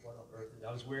 What on earth?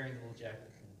 I was wearing a little jacket,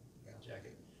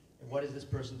 and what is this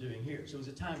person doing here? So it was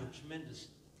a time of tremendous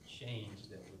change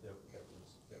that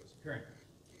was occurring.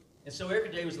 And so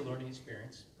every day was a learning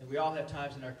experience, and we all have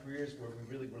times in our careers where we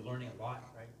really were learning a lot,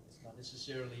 right? It's not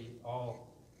necessarily all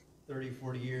 30,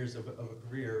 40 years of a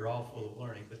career are all full of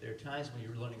learning, but there are times when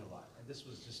you're learning a lot. And this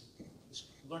was just, this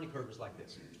learning curve was like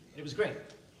this. And it was great.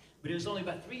 But it was only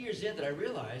about 3 years in that I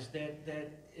realized that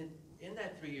in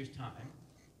that 3 years' time,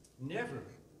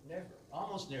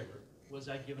 almost never was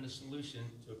I given a solution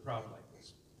to a problem like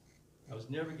this. I was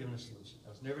never given a solution. I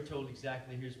was never told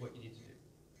exactly, here's what you need to do.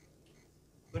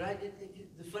 But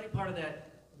the funny part of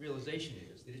that realization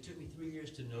is that it took me 3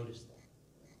 years to notice that.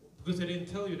 Because they didn't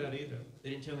tell you that either.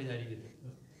 They didn't tell me that either.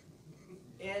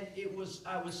 And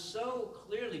I was so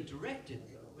clearly directed,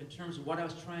 though, in terms of what I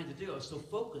was trying to do. I was so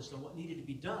focused on what needed to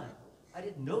be done. I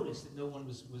didn't notice that no one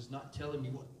was not telling me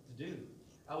what to do.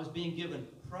 I was being given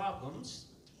problems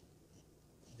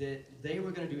that they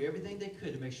were going to do everything they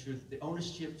could to make sure that the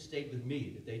ownership stayed with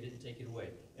me, that they didn't take it away.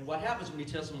 And what happens when you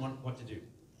tell someone what to do?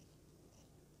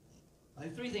 I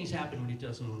think 3 things happen when you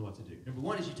tell someone what to do. Number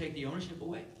 1 is you take the ownership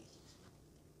away.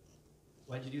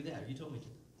 Why'd you do that? You told me to.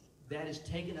 That is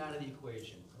taken out of the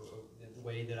equation, the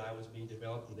way that I was being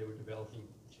developed and they were developing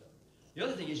each other. The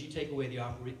other thing is you take away the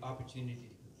opportunity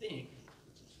to think,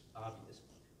 which is obvious,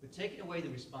 but taking away the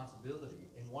responsibility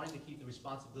and wanting to keep the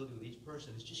responsibility with each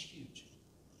person is just huge.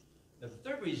 Now, the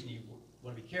third reason you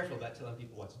want to be careful about telling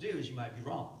people what to do is you might be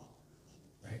wrong,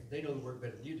 right? They know the work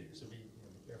better than you do, so be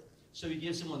careful. So you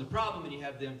give someone the problem and you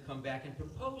have them come back and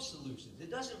propose solutions.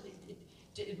 It doesn't,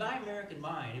 in my American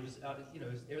mind, it was,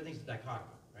 everything's a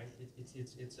dichotomy, right?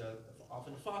 It's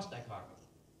often a false dichotomy.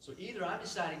 So either I'm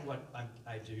deciding what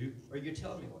I do, or you're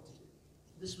telling me what to do.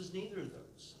 This was neither of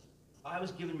those. I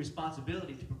was given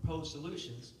responsibility to propose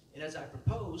solutions, and as I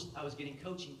proposed, I was getting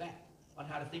coaching back on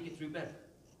how to think it through better,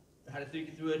 how to think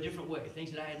it through a different way,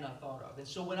 things that I had not thought of. And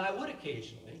so when I would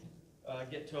occasionally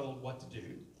get told what to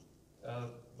do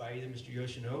by either Mr.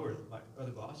 Yoshino or my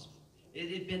other boss,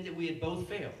 it had been that we had both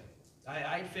failed.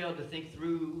 I had failed to think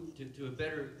through to a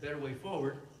better way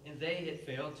forward, and they had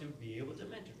failed to be able to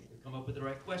mentor me, to come up with the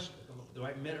right question, to come up with the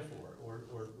right metaphor, or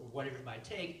whatever it might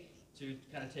take to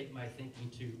kind of take my thinking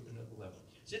to another level.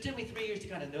 So it took me 3 years to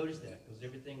kind of notice that, because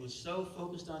everything was so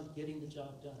focused on getting the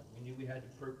job done. We knew we had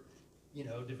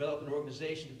to develop an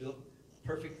organization to build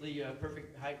perfect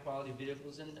high-quality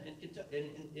vehicles in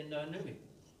Numi,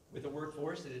 with a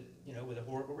workforce that, with a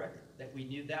horrible record. That we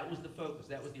knew that was the focus.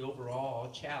 That was the overall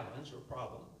challenge or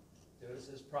problem. There was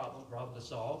this problem to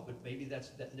solve, but maybe that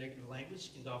negative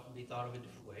language can often be thought of in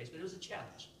different ways, but it was a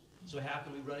challenge. So how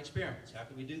can we run experiments? How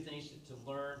can we do things to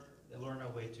learn our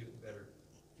way to a better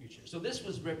future? So this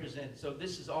was represented, so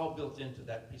this is all built into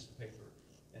that piece of paper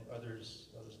and others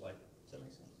like it. Does that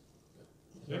make sense?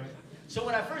 Yeah. Right. So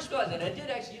when I first realized that, I did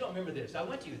actually, you don't remember this, I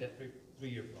went to you at that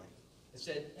 3-year point and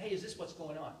said, hey, is this what's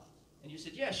going on? And you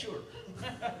said, yeah, sure.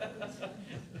 I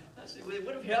said, well, it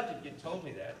would have helped if you told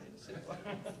me that. And you said, well,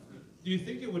 Do you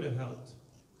think it would have helped?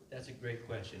 that's a great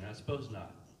question. I suppose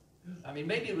not. I mean,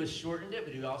 maybe it would have shortened it,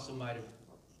 but it also might have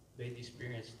made the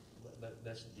experience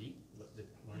less deep. The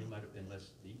learning might have been less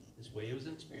deep. This way, it was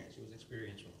an experience. It was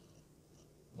experiential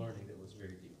learning that was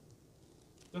very deep.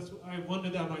 I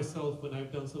wondered that myself when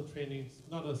I've done some trainings,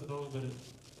 not as long, but in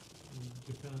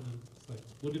Japan. And it's like,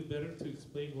 would it better to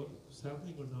explain what was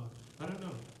happening or not? I don't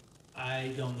know.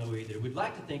 I don't know either. We'd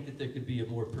like to think that there could be a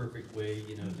more perfect way,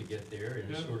 to get there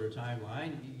in a shorter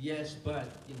timeline. Yes, but,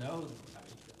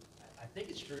 I think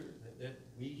it's true that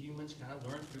we humans kind of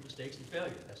learn through mistakes and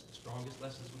failure. That's the strongest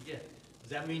lessons we get.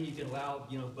 Does that mean you can allow,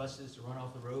 buses to run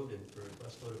off the road and for a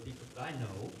busload of people that I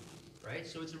know right?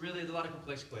 So it's really a lot of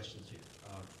complex questions here,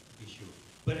 to be sure.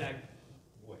 But I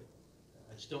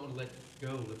just don't want to let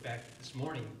go of the fact that this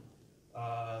morning,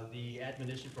 the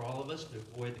admonition for all of us to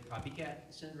avoid the copycat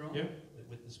syndrome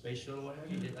with the space shuttle, what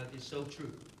have you, is so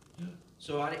true. Yeah.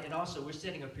 So, and also we're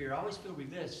sitting up here, I always feel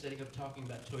remiss setting up talking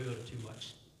about Toyota too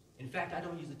much. In fact, I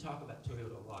don't usually talk about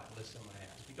Toyota a lot unless someone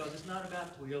asks, because it's not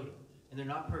about Toyota, and they're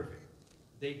not perfect.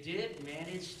 They did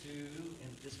manage to,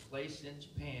 in this place in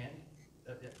Japan,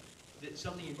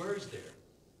 something emerged there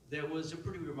that was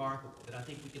pretty remarkable, that I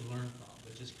think we can learn from.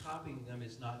 But just copying them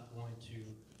is not going to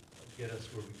get us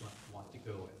where we want to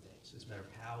go, I think. So it's a matter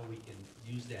of how we can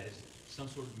use that as some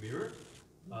sort of mirror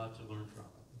to learn from.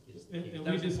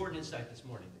 That was an important insight this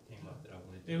morning that came up that I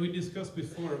wanted to. And we discussed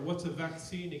before, what's a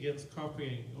vaccine against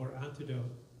copying or antidote?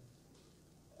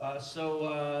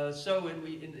 So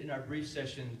in our brief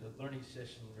session, the learning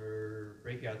session or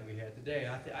breakout that we had today,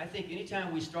 I think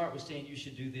anytime we start with saying you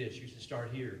should do this, you should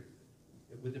start here,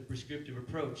 with a prescriptive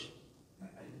approach,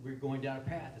 we're going down a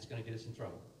path that's going to get us in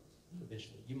trouble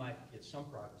eventually. You might get some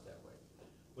progress that way.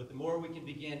 But the more we can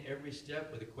begin every step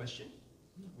with a question,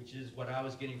 which is what I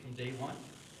was getting from day one,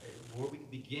 the more we can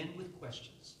begin with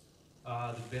questions,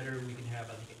 the better we can have,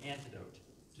 I think, an antidote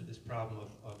to this problem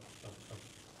of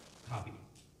copying.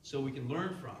 So we can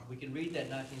learn from, we can read that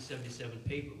 1977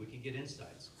 paper, we can get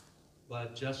insights.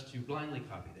 But just to blindly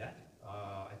copy that,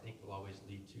 I think will always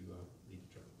lead to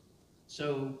trouble.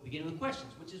 So begin with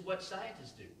questions, which is what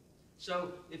scientists do.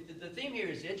 So if the theme here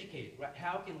is educate, right?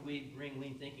 How can we bring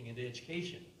lean thinking into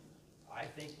education? I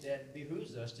think that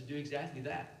behooves us to do exactly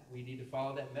that. We need to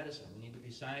follow that medicine. We need to be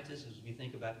scientists as we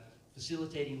think about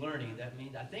facilitating learning. That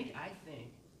means, I think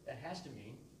that has to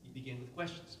mean you begin with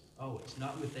questions. Oh, it's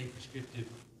not with a prescriptive,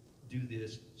 do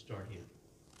this, start here.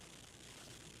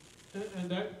 And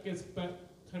that gets back,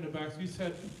 kind of back, you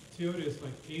said Toyota is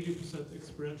like 80%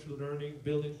 experiential learning,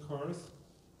 building cars.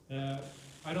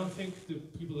 I don't think the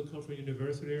people that come from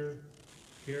university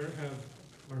here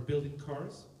are building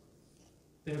cars.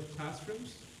 They have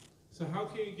classrooms. So how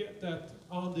can you get that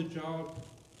on-the-job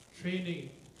training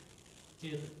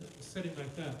in a setting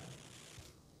like that?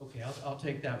 Okay, I'll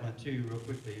take that one too real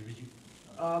quickly.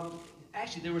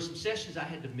 Actually, there were some sessions I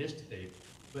had to miss today,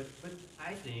 but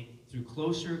I think through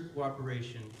closer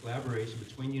collaboration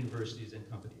between universities and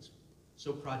companies.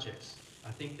 So projects. I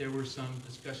think there were some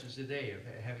discussions today of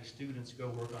having students go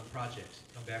work on projects,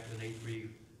 come back with an A3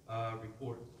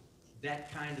 report,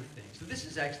 that kind of thing. So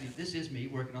this is me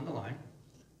working on the line.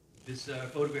 This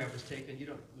photograph was taken,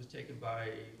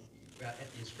 by,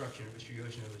 at the instruction of Mr.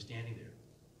 Yoshino, who was standing there.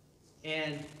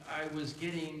 And I was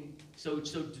getting, so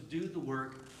to do the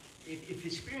work, if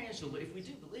experiential, if we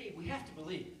do believe, we have to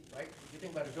believe, right? If you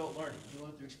think about adult learning, you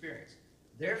learn through experience.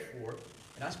 Therefore,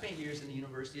 and I spent years in the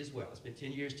university as well. I spent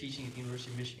 10 years teaching at the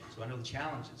University of Michigan, so I know the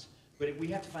challenges. But we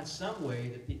have to find some way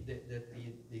that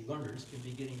the learners can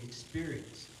be getting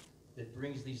experience that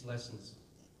brings these lessons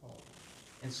home.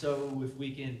 And so if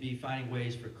we can be finding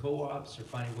ways for co-ops or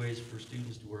finding ways for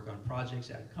students to work on projects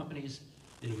at companies,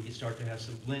 then we can start to have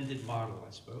some blended model,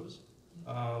 I suppose,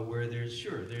 where there's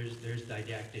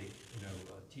didactic,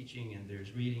 teaching, and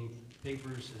there's reading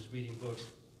papers, there's reading books.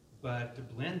 But to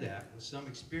blend that with some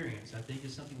experience, I think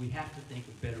is something we have to think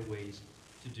of better ways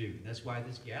to do. And that's why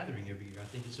this gathering every year, I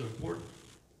think, is so important.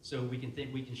 So we can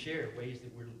share ways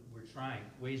that we're trying,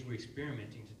 ways we're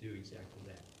experimenting to do exactly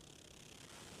that.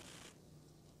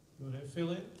 You want to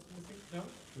fill in? I think no.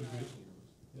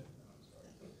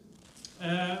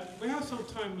 Yeah. We have some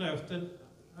time left, and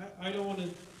I don't want to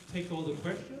take all the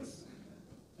questions.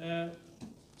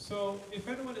 So if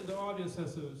anyone in the audience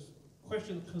has a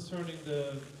question concerning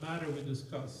the matter we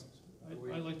discussed,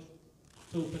 I'd like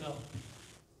to open up.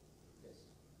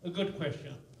 A good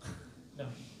question. No,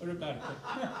 or a bad question.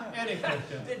 Any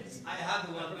question. I have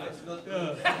one, but it's not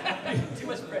good. Too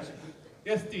much pressure.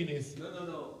 Yes, Dinis.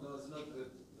 No, it's not good.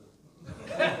 No.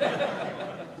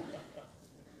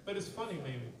 But it's funny,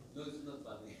 maybe. No, it's not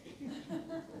funny.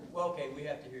 Well, okay, we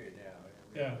have to hear it now.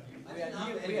 Yeah. I didn't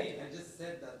have any. I just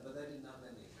said that, but I didn't have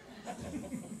any.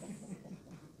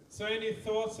 So any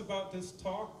thoughts about this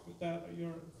talk that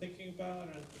you're thinking about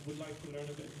and would like to learn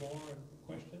a bit more and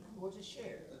question? We'll just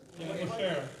share. Yeah, we'll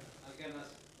share. I can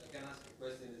ask a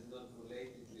question. It's not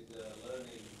related with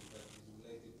learning, but it's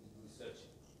related with research.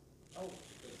 Oh.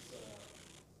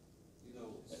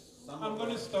 Because, I'm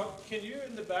going to stop. Can you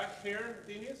in the back here,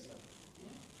 Dinis?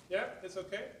 Yeah, it's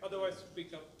okay? Otherwise,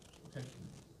 speak up. Okay.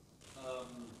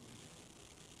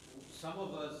 Some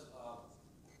of us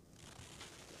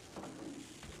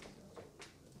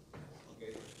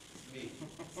okay, me.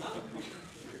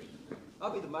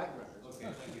 I'll be the mic runner.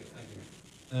 Okay, thank you.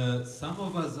 Some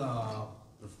of us are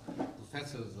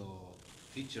professors or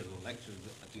teachers or lecturers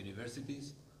at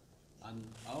universities, and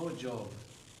our job,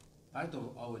 part of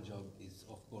our job is,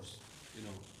 of course,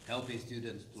 helping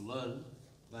students to learn,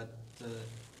 but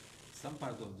some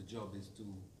part of the job is to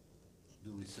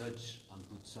do research and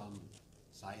put some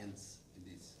science in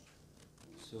this.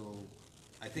 So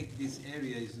I think this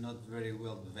area is not very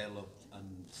well developed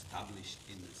and established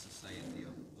in the society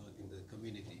or in the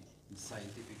community, in the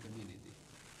scientific community.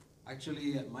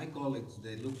 Actually, my colleagues,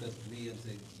 they looked at me and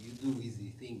said, you do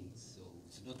easy things, so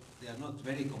they are not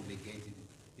very complicated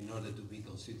in order to be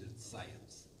considered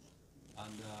science.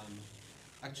 And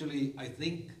actually, I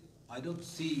think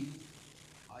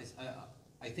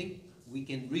we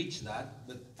can reach that,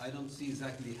 but I don't see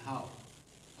exactly how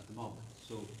at the moment.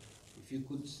 So if you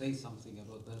could say something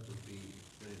about that, would be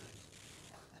very nice.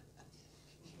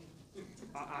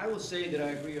 I will say that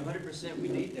I agree 100% we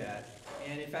need that.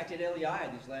 And in fact, at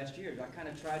LEI these last years, I kind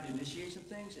of tried to initiate some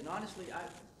things, and honestly, I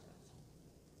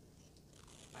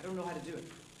don't know how to do it.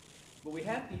 But we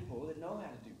have people that know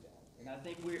how to do that, and I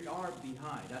think we are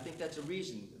behind. I think that's a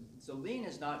reason. So lean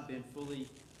has not been fully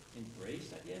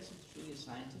embraced, I guess. It's really a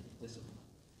scientific discipline.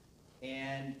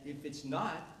 And if it's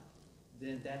not,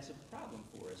 then that's a problem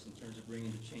for us in terms of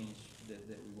bringing the change that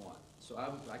we want. So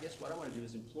I guess what I want to do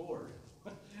is implore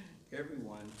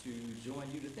everyone to join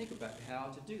you to think about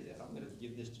how to do that. I'm going to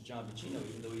give this to John Bacino,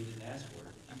 even though he didn't ask for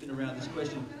it. I've been around this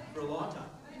question for a long time.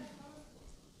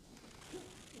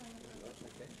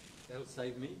 Okay. That'll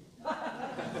save me. I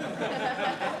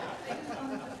just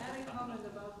wanted to add a comment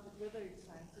about whether it's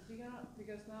science.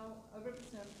 Because now I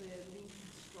represent the lean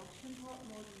construction part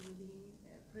more than the lean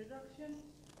production.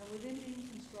 And within lean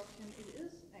construction, it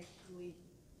is actually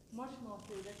much more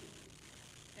theoretical.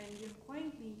 And you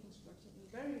find lean construction in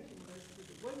various universities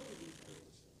that work with these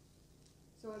areas.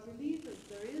 So I believe that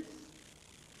there is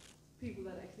people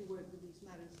that actually work with these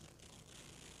matters.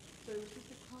 So it's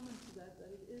just a comment to that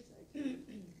it is actually.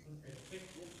 Okay, thank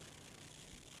you.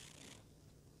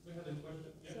 We had a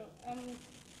question. Yeah. So,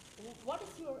 what is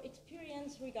your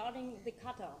experience regarding the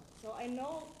kata? So I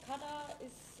know kata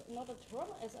is not a term,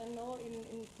 as I know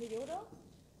in Toyota.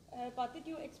 But did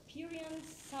you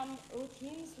experience some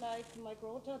routines like Mike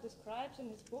Rota describes in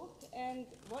his book? And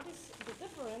what is the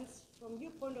difference from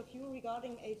your point of view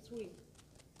regarding A3?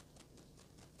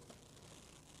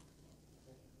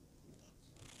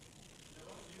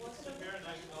 Sit here and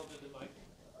I'll do the mic.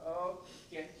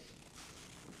 Okay.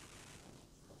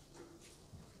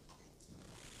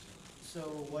 So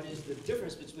what is the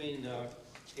difference between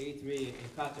A3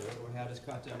 and kata, or how does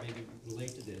kata maybe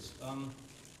relate to this?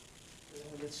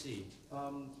 Let's see.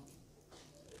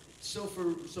 So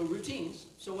routines.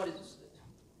 So what is?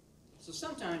 So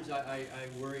sometimes I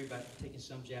worry about taking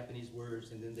some Japanese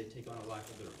words and then they take on a life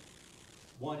of their own.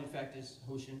 One, in fact, is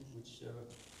hoshin, which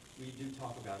we do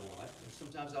talk about a lot. And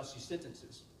sometimes I'll see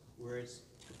sentences where it's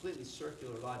completely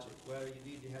circular logic. Well, you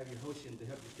need to have your hoshin to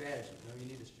help your strategy. You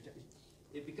need a strategy.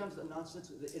 It becomes a nonsense,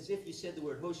 as if you said the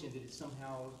word hoshin that it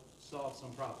somehow solves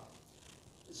some problem.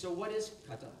 So what is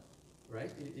kata? Right?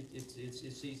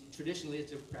 Traditionally,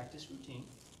 it's a practice routine.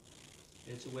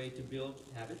 It's a way to build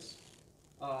habits.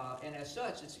 And as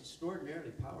such, it's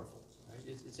extraordinarily powerful. Right?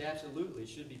 It's absolutely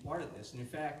should be part of this. And in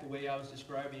fact, the way I was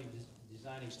describing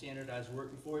designing standardized work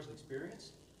before is an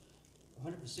experience,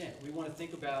 100%. We want to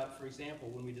think about, for example,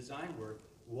 when we design work,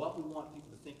 what we want people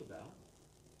to think about,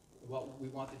 what we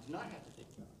want them to not have to think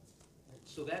about. Right?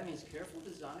 So that means careful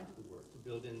design to the work to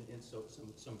build in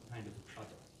some kind of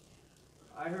kata.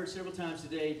 I heard several times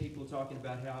today people talking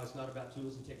about how it's not about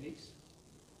tools and techniques,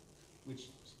 which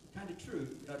is kind of true.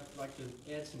 I'd like to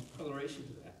add some coloration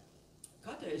to that.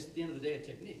 Kata is, at the end of the day, a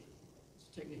technique. It's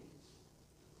a technique.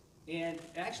 And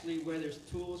actually, where there's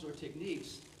tools or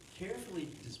techniques, carefully,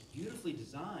 beautifully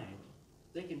designed,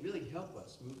 they can really help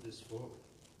us move this forward.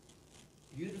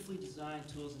 Beautifully designed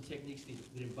tools and techniques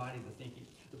that embody the thinking.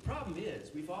 The problem is,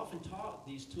 we've often taught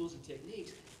these tools and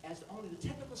techniques as only the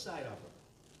technical side of them.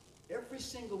 Every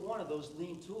single one of those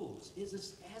lean tools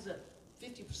has a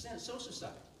 50% social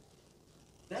side.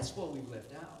 That's what we've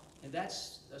left out. And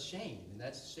that's a shame. And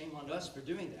that's a shame on us for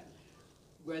doing that.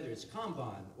 Whether it's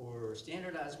Kanban or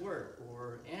standardized work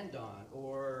or Andon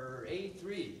or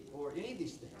A3 or any of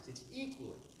these things, it's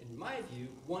equally, in my view,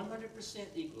 100%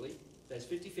 equally, that's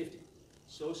 50-50,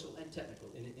 social and technical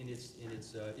in its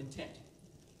intent.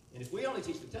 And if we only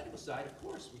teach the technical side, of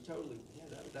course, we totally,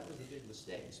 that was a big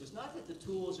mistake. So it's not that the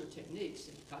tools or techniques,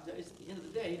 kata is at the end of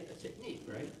the day a technique,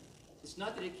 right? It's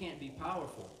not that it can't be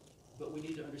powerful, but we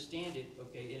need to understand it,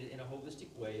 okay, in a holistic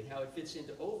way and how it fits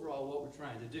into overall what we're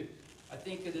trying to do. I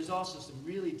think that there's also some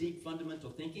really deep fundamental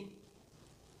thinking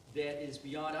that is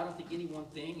beyond, I don't think any one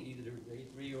thing, either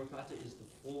A3 or kata, is the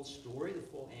full story, the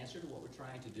full answer to what we're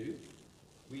trying to do.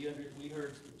 We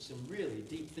heard some really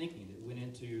deep thinking that went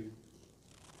into,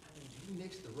 I mean, you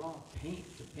mixed the wrong paint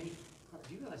to paint.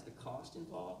 Do you realize the cost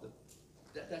involved?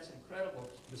 That's an incredible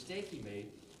mistake he made.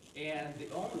 And the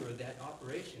owner of that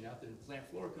operation out there in the plant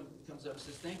floor comes up and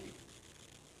says, thank you.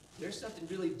 There's something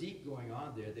really deep going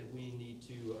on there that we need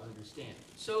to understand.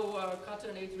 So kata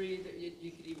and A3,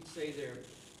 you could even say they're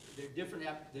different.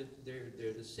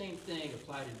 They're the same thing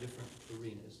applied in different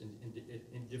arenas,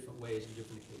 in different ways, in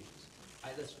different occasions.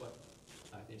 That's what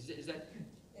I think. Is that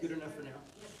good enough for now?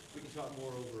 We can talk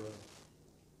more over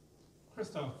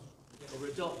Christoph. over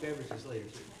adult beverages later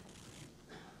too.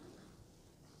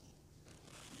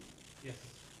 Yes.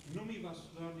 Numi was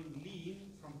learning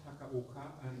lean from Takaoka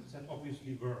and that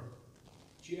obviously worked.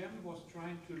 GM was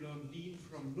trying to learn lean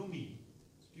from Numi.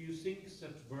 Do you think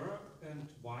that worked, and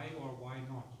why or why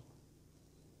not?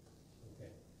 Okay.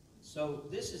 So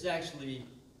this is actually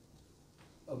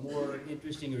a more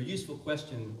interesting or useful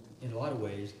question in a lot of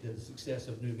ways than the success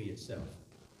of Numi itself.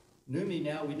 Numi,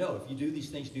 now we know if you do these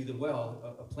things, do them well,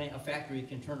 a factory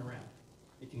can turn around.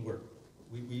 It can work.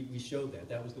 We showed that.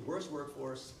 That was the worst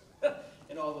workforce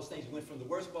and all those things. It went from the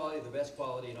worst quality to the best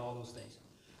quality and all those things.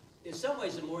 In some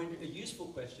ways, a useful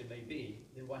question may be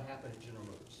than what happened at General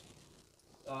Motors.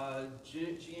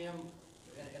 GM,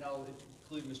 and I'll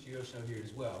include Mr. Yoshino here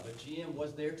as well, but GM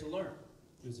was there to learn.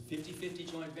 It was a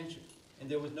 50-50 joint venture, and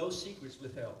there was no secrets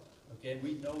withheld. Okay,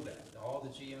 we know that. All the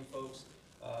GM folks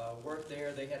worked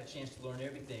there. They had a chance to learn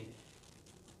everything,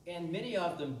 and many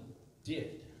of them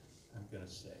did, I'm going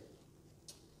to say.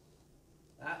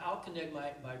 I'll connect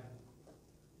there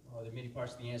are many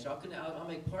parts of the answer. I'll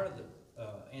make part of the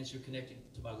answer connected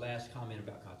to my last comment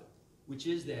about kata, which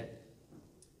is that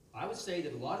I would say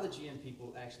that a lot of the GM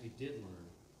people actually did learn,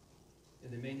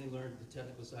 and they mainly learned the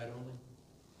technical side only,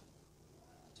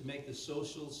 to make the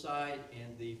social side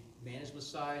and the management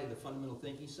side and the fundamental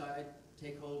thinking side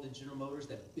take hold in General Motors,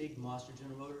 that big monster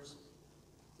General Motors.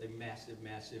 It's a massive,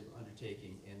 massive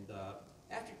undertaking. And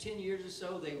after 10 years or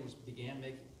so, they began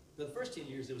making, for the first 10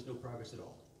 years, there was no progress at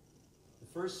all. The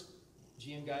first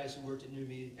GM guys who worked at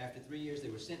Numi, after 3 years, they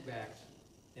were sent back,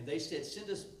 and they said, send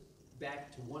us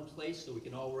back to one place so we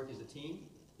can all work as a team.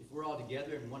 If we're all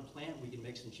together in one plant, we can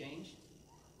make some change.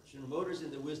 General Motors,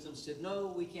 in their wisdom, said, no,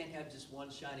 we can't have just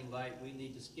one shining light. We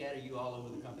need to scatter you all over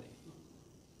the company.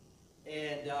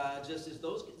 And just as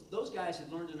those guys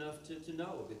had learned enough to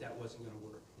know that that wasn't going to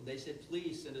work. And they said,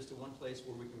 please send us to one place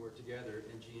where we can work together,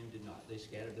 and GM did not. They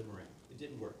scattered them around. It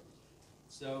didn't work.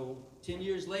 So 10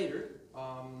 years later,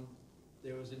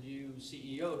 there was a new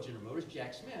CEO of General Motors,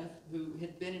 Jack Smith, who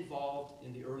had been involved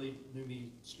in the early Numi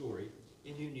story,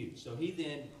 and who knew. So he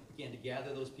then began to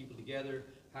gather those people together,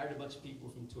 hired a bunch of people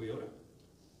from Toyota,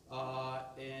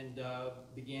 and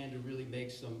began to really make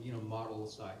some, model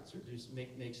sites, or just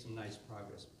make some nice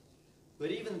progress.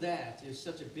 But even that is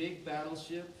such a big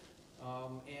battleship,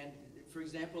 and for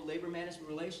example, labor management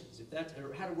relations,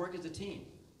 or how to work as a team.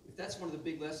 If that's one of the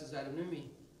big lessons out of Numi,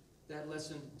 that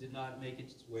lesson did not make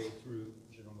its way through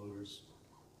General Motors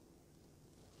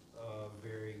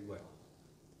very well.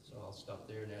 So I'll stop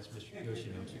there and ask Mr.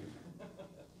 Yoshino too.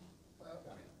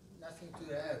 Nothing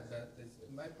to add, but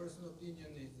my personal opinion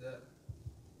is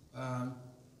that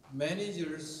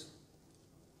managers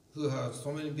who have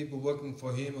so many people working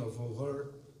for him or for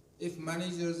her, if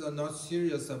managers are not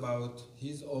serious about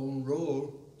his own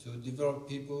role to develop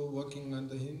people working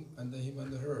under him,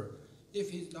 under her, if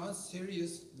he's not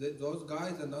serious, that those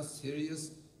guys are not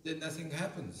serious, then nothing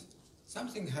happens.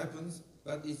 Something happens,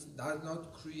 but it does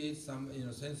not create some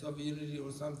sense of unity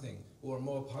or something, or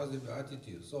more positive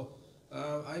attitude. So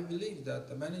I believe that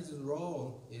the manager's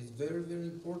role is very, very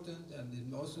important, and the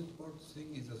most important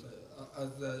thing is,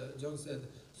 as John said,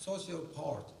 social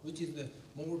part, which is the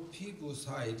more people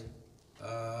side,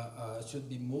 should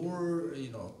be more,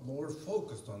 more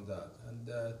focused on that. And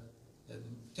the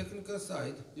technical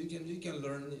side, you can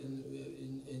learn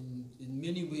in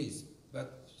many ways,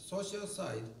 but social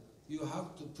side, you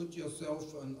have to put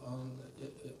yourself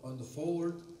on the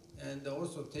forward, and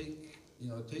also take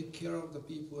care of the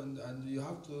people, and you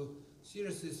have to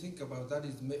seriously think about that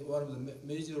is one of the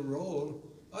major role.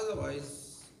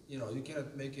 Otherwise, you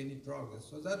cannot make any progress.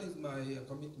 So that is my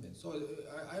commitment. So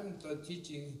I'm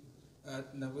teaching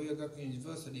at Nagoya Gakuin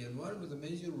University, and one of the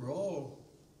major role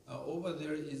over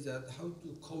there is that how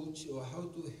to coach or how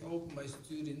to help my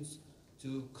students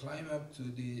to climb up to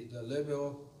the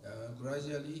level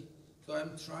gradually. So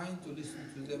I'm trying to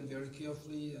listen to them very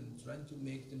carefully and trying to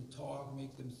make them talk,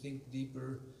 make them think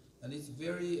deeper, and it's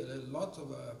very a lot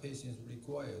of patience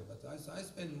required. But I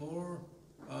spend more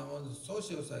on the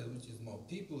social side, which is more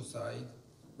people side,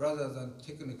 rather than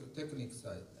technical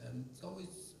side. And so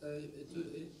it's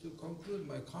to conclude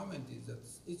my comment is that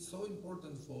it's so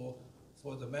important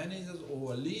for the managers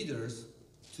or leaders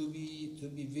to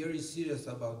be very serious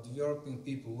about developing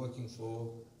people working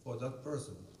for that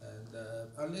person. And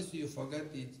unless you forget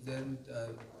it, then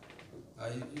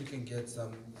you can get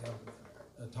some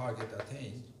target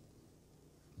attained.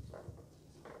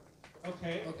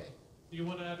 Okay. Okay. Do you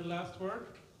want to add a last word?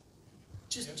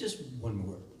 Just one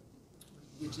more,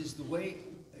 which is the way,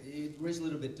 it raised a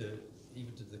little bit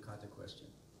even to the kata question,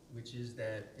 which is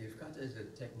that if kata is a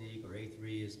technique or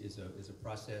A3 is a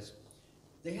process,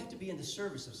 they have to be in the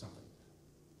service of something.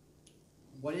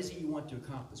 What is it you want to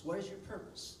accomplish? What is your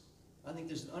purpose? I think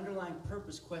there's an underlying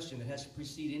purpose question that has to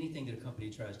precede anything that a company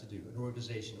tries to do, an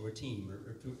organization or a team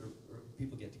or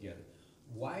people get together.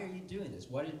 Why are you doing this?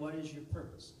 What is your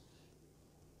purpose?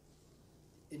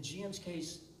 In GM's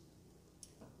case,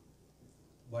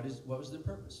 what was the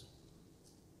purpose?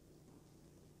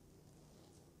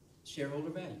 Shareholder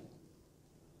value.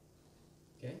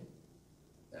 Okay?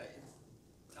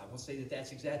 I won't say that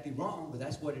that's exactly wrong, but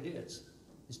that's what it is.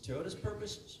 Is Toyota's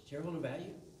purpose shareholder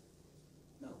value?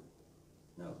 No.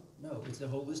 No, no. It's a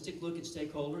holistic look at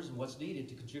stakeholders and what's needed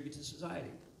to contribute to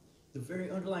society. The very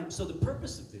underlying, so the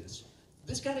purpose of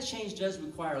this kind of change does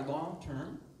require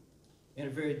long-term and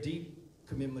a very deep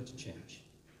commitment to change.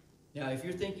 Now, if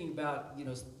you're thinking about,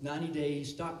 90-day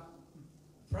stock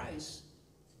price,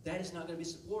 that is not going to be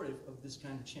supportive of this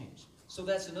kind of change. So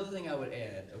that's another thing I would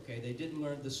add. Okay, they didn't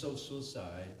learn the social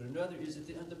side, but another is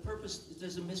that the purpose,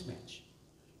 there's a mismatch.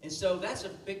 And so that's a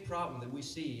big problem that we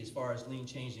see as far as lean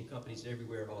change in companies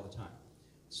everywhere all the time.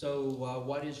 So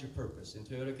what is your purpose? And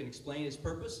Toyota can explain its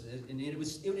purpose, and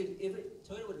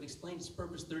Toyota would have explained its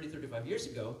purpose 30, 35 years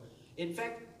ago. In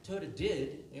fact, Toyota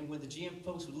did, and when the GM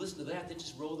folks would listen to that, they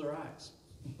just roll their eyes.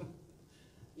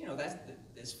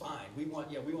 That's fine. We want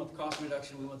the cost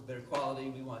reduction, we want the better quality,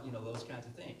 we want, those kinds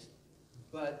of things.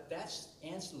 But that's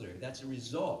ancillary, that's a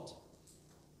result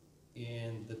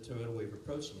in the Toyota way of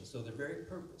approaching it. So their very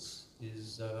purpose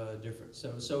is different.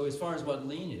 So as far as what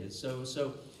lean is,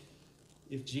 so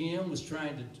if GM was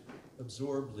trying to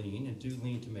absorb lean and do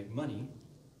lean to make money,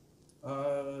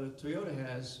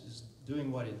 Toyota is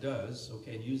doing what it does,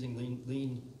 okay, and using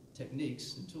lean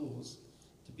techniques and tools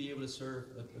to be able to serve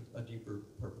a deeper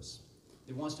purpose.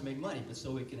 It wants to make money, but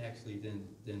so it can actually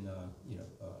then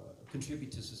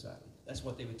contribute to society. That's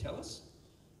what they would tell us.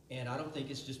 And I don't think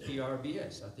it's just PR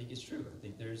BS. I think it's true. I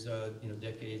think there's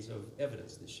decades of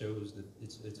evidence that shows that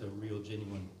it's a real,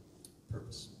 genuine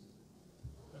purpose.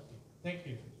 Okay. Thank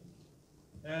you.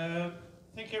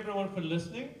 Thank you everyone for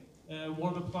listening.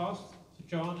 Warm applause to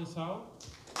John and Isao.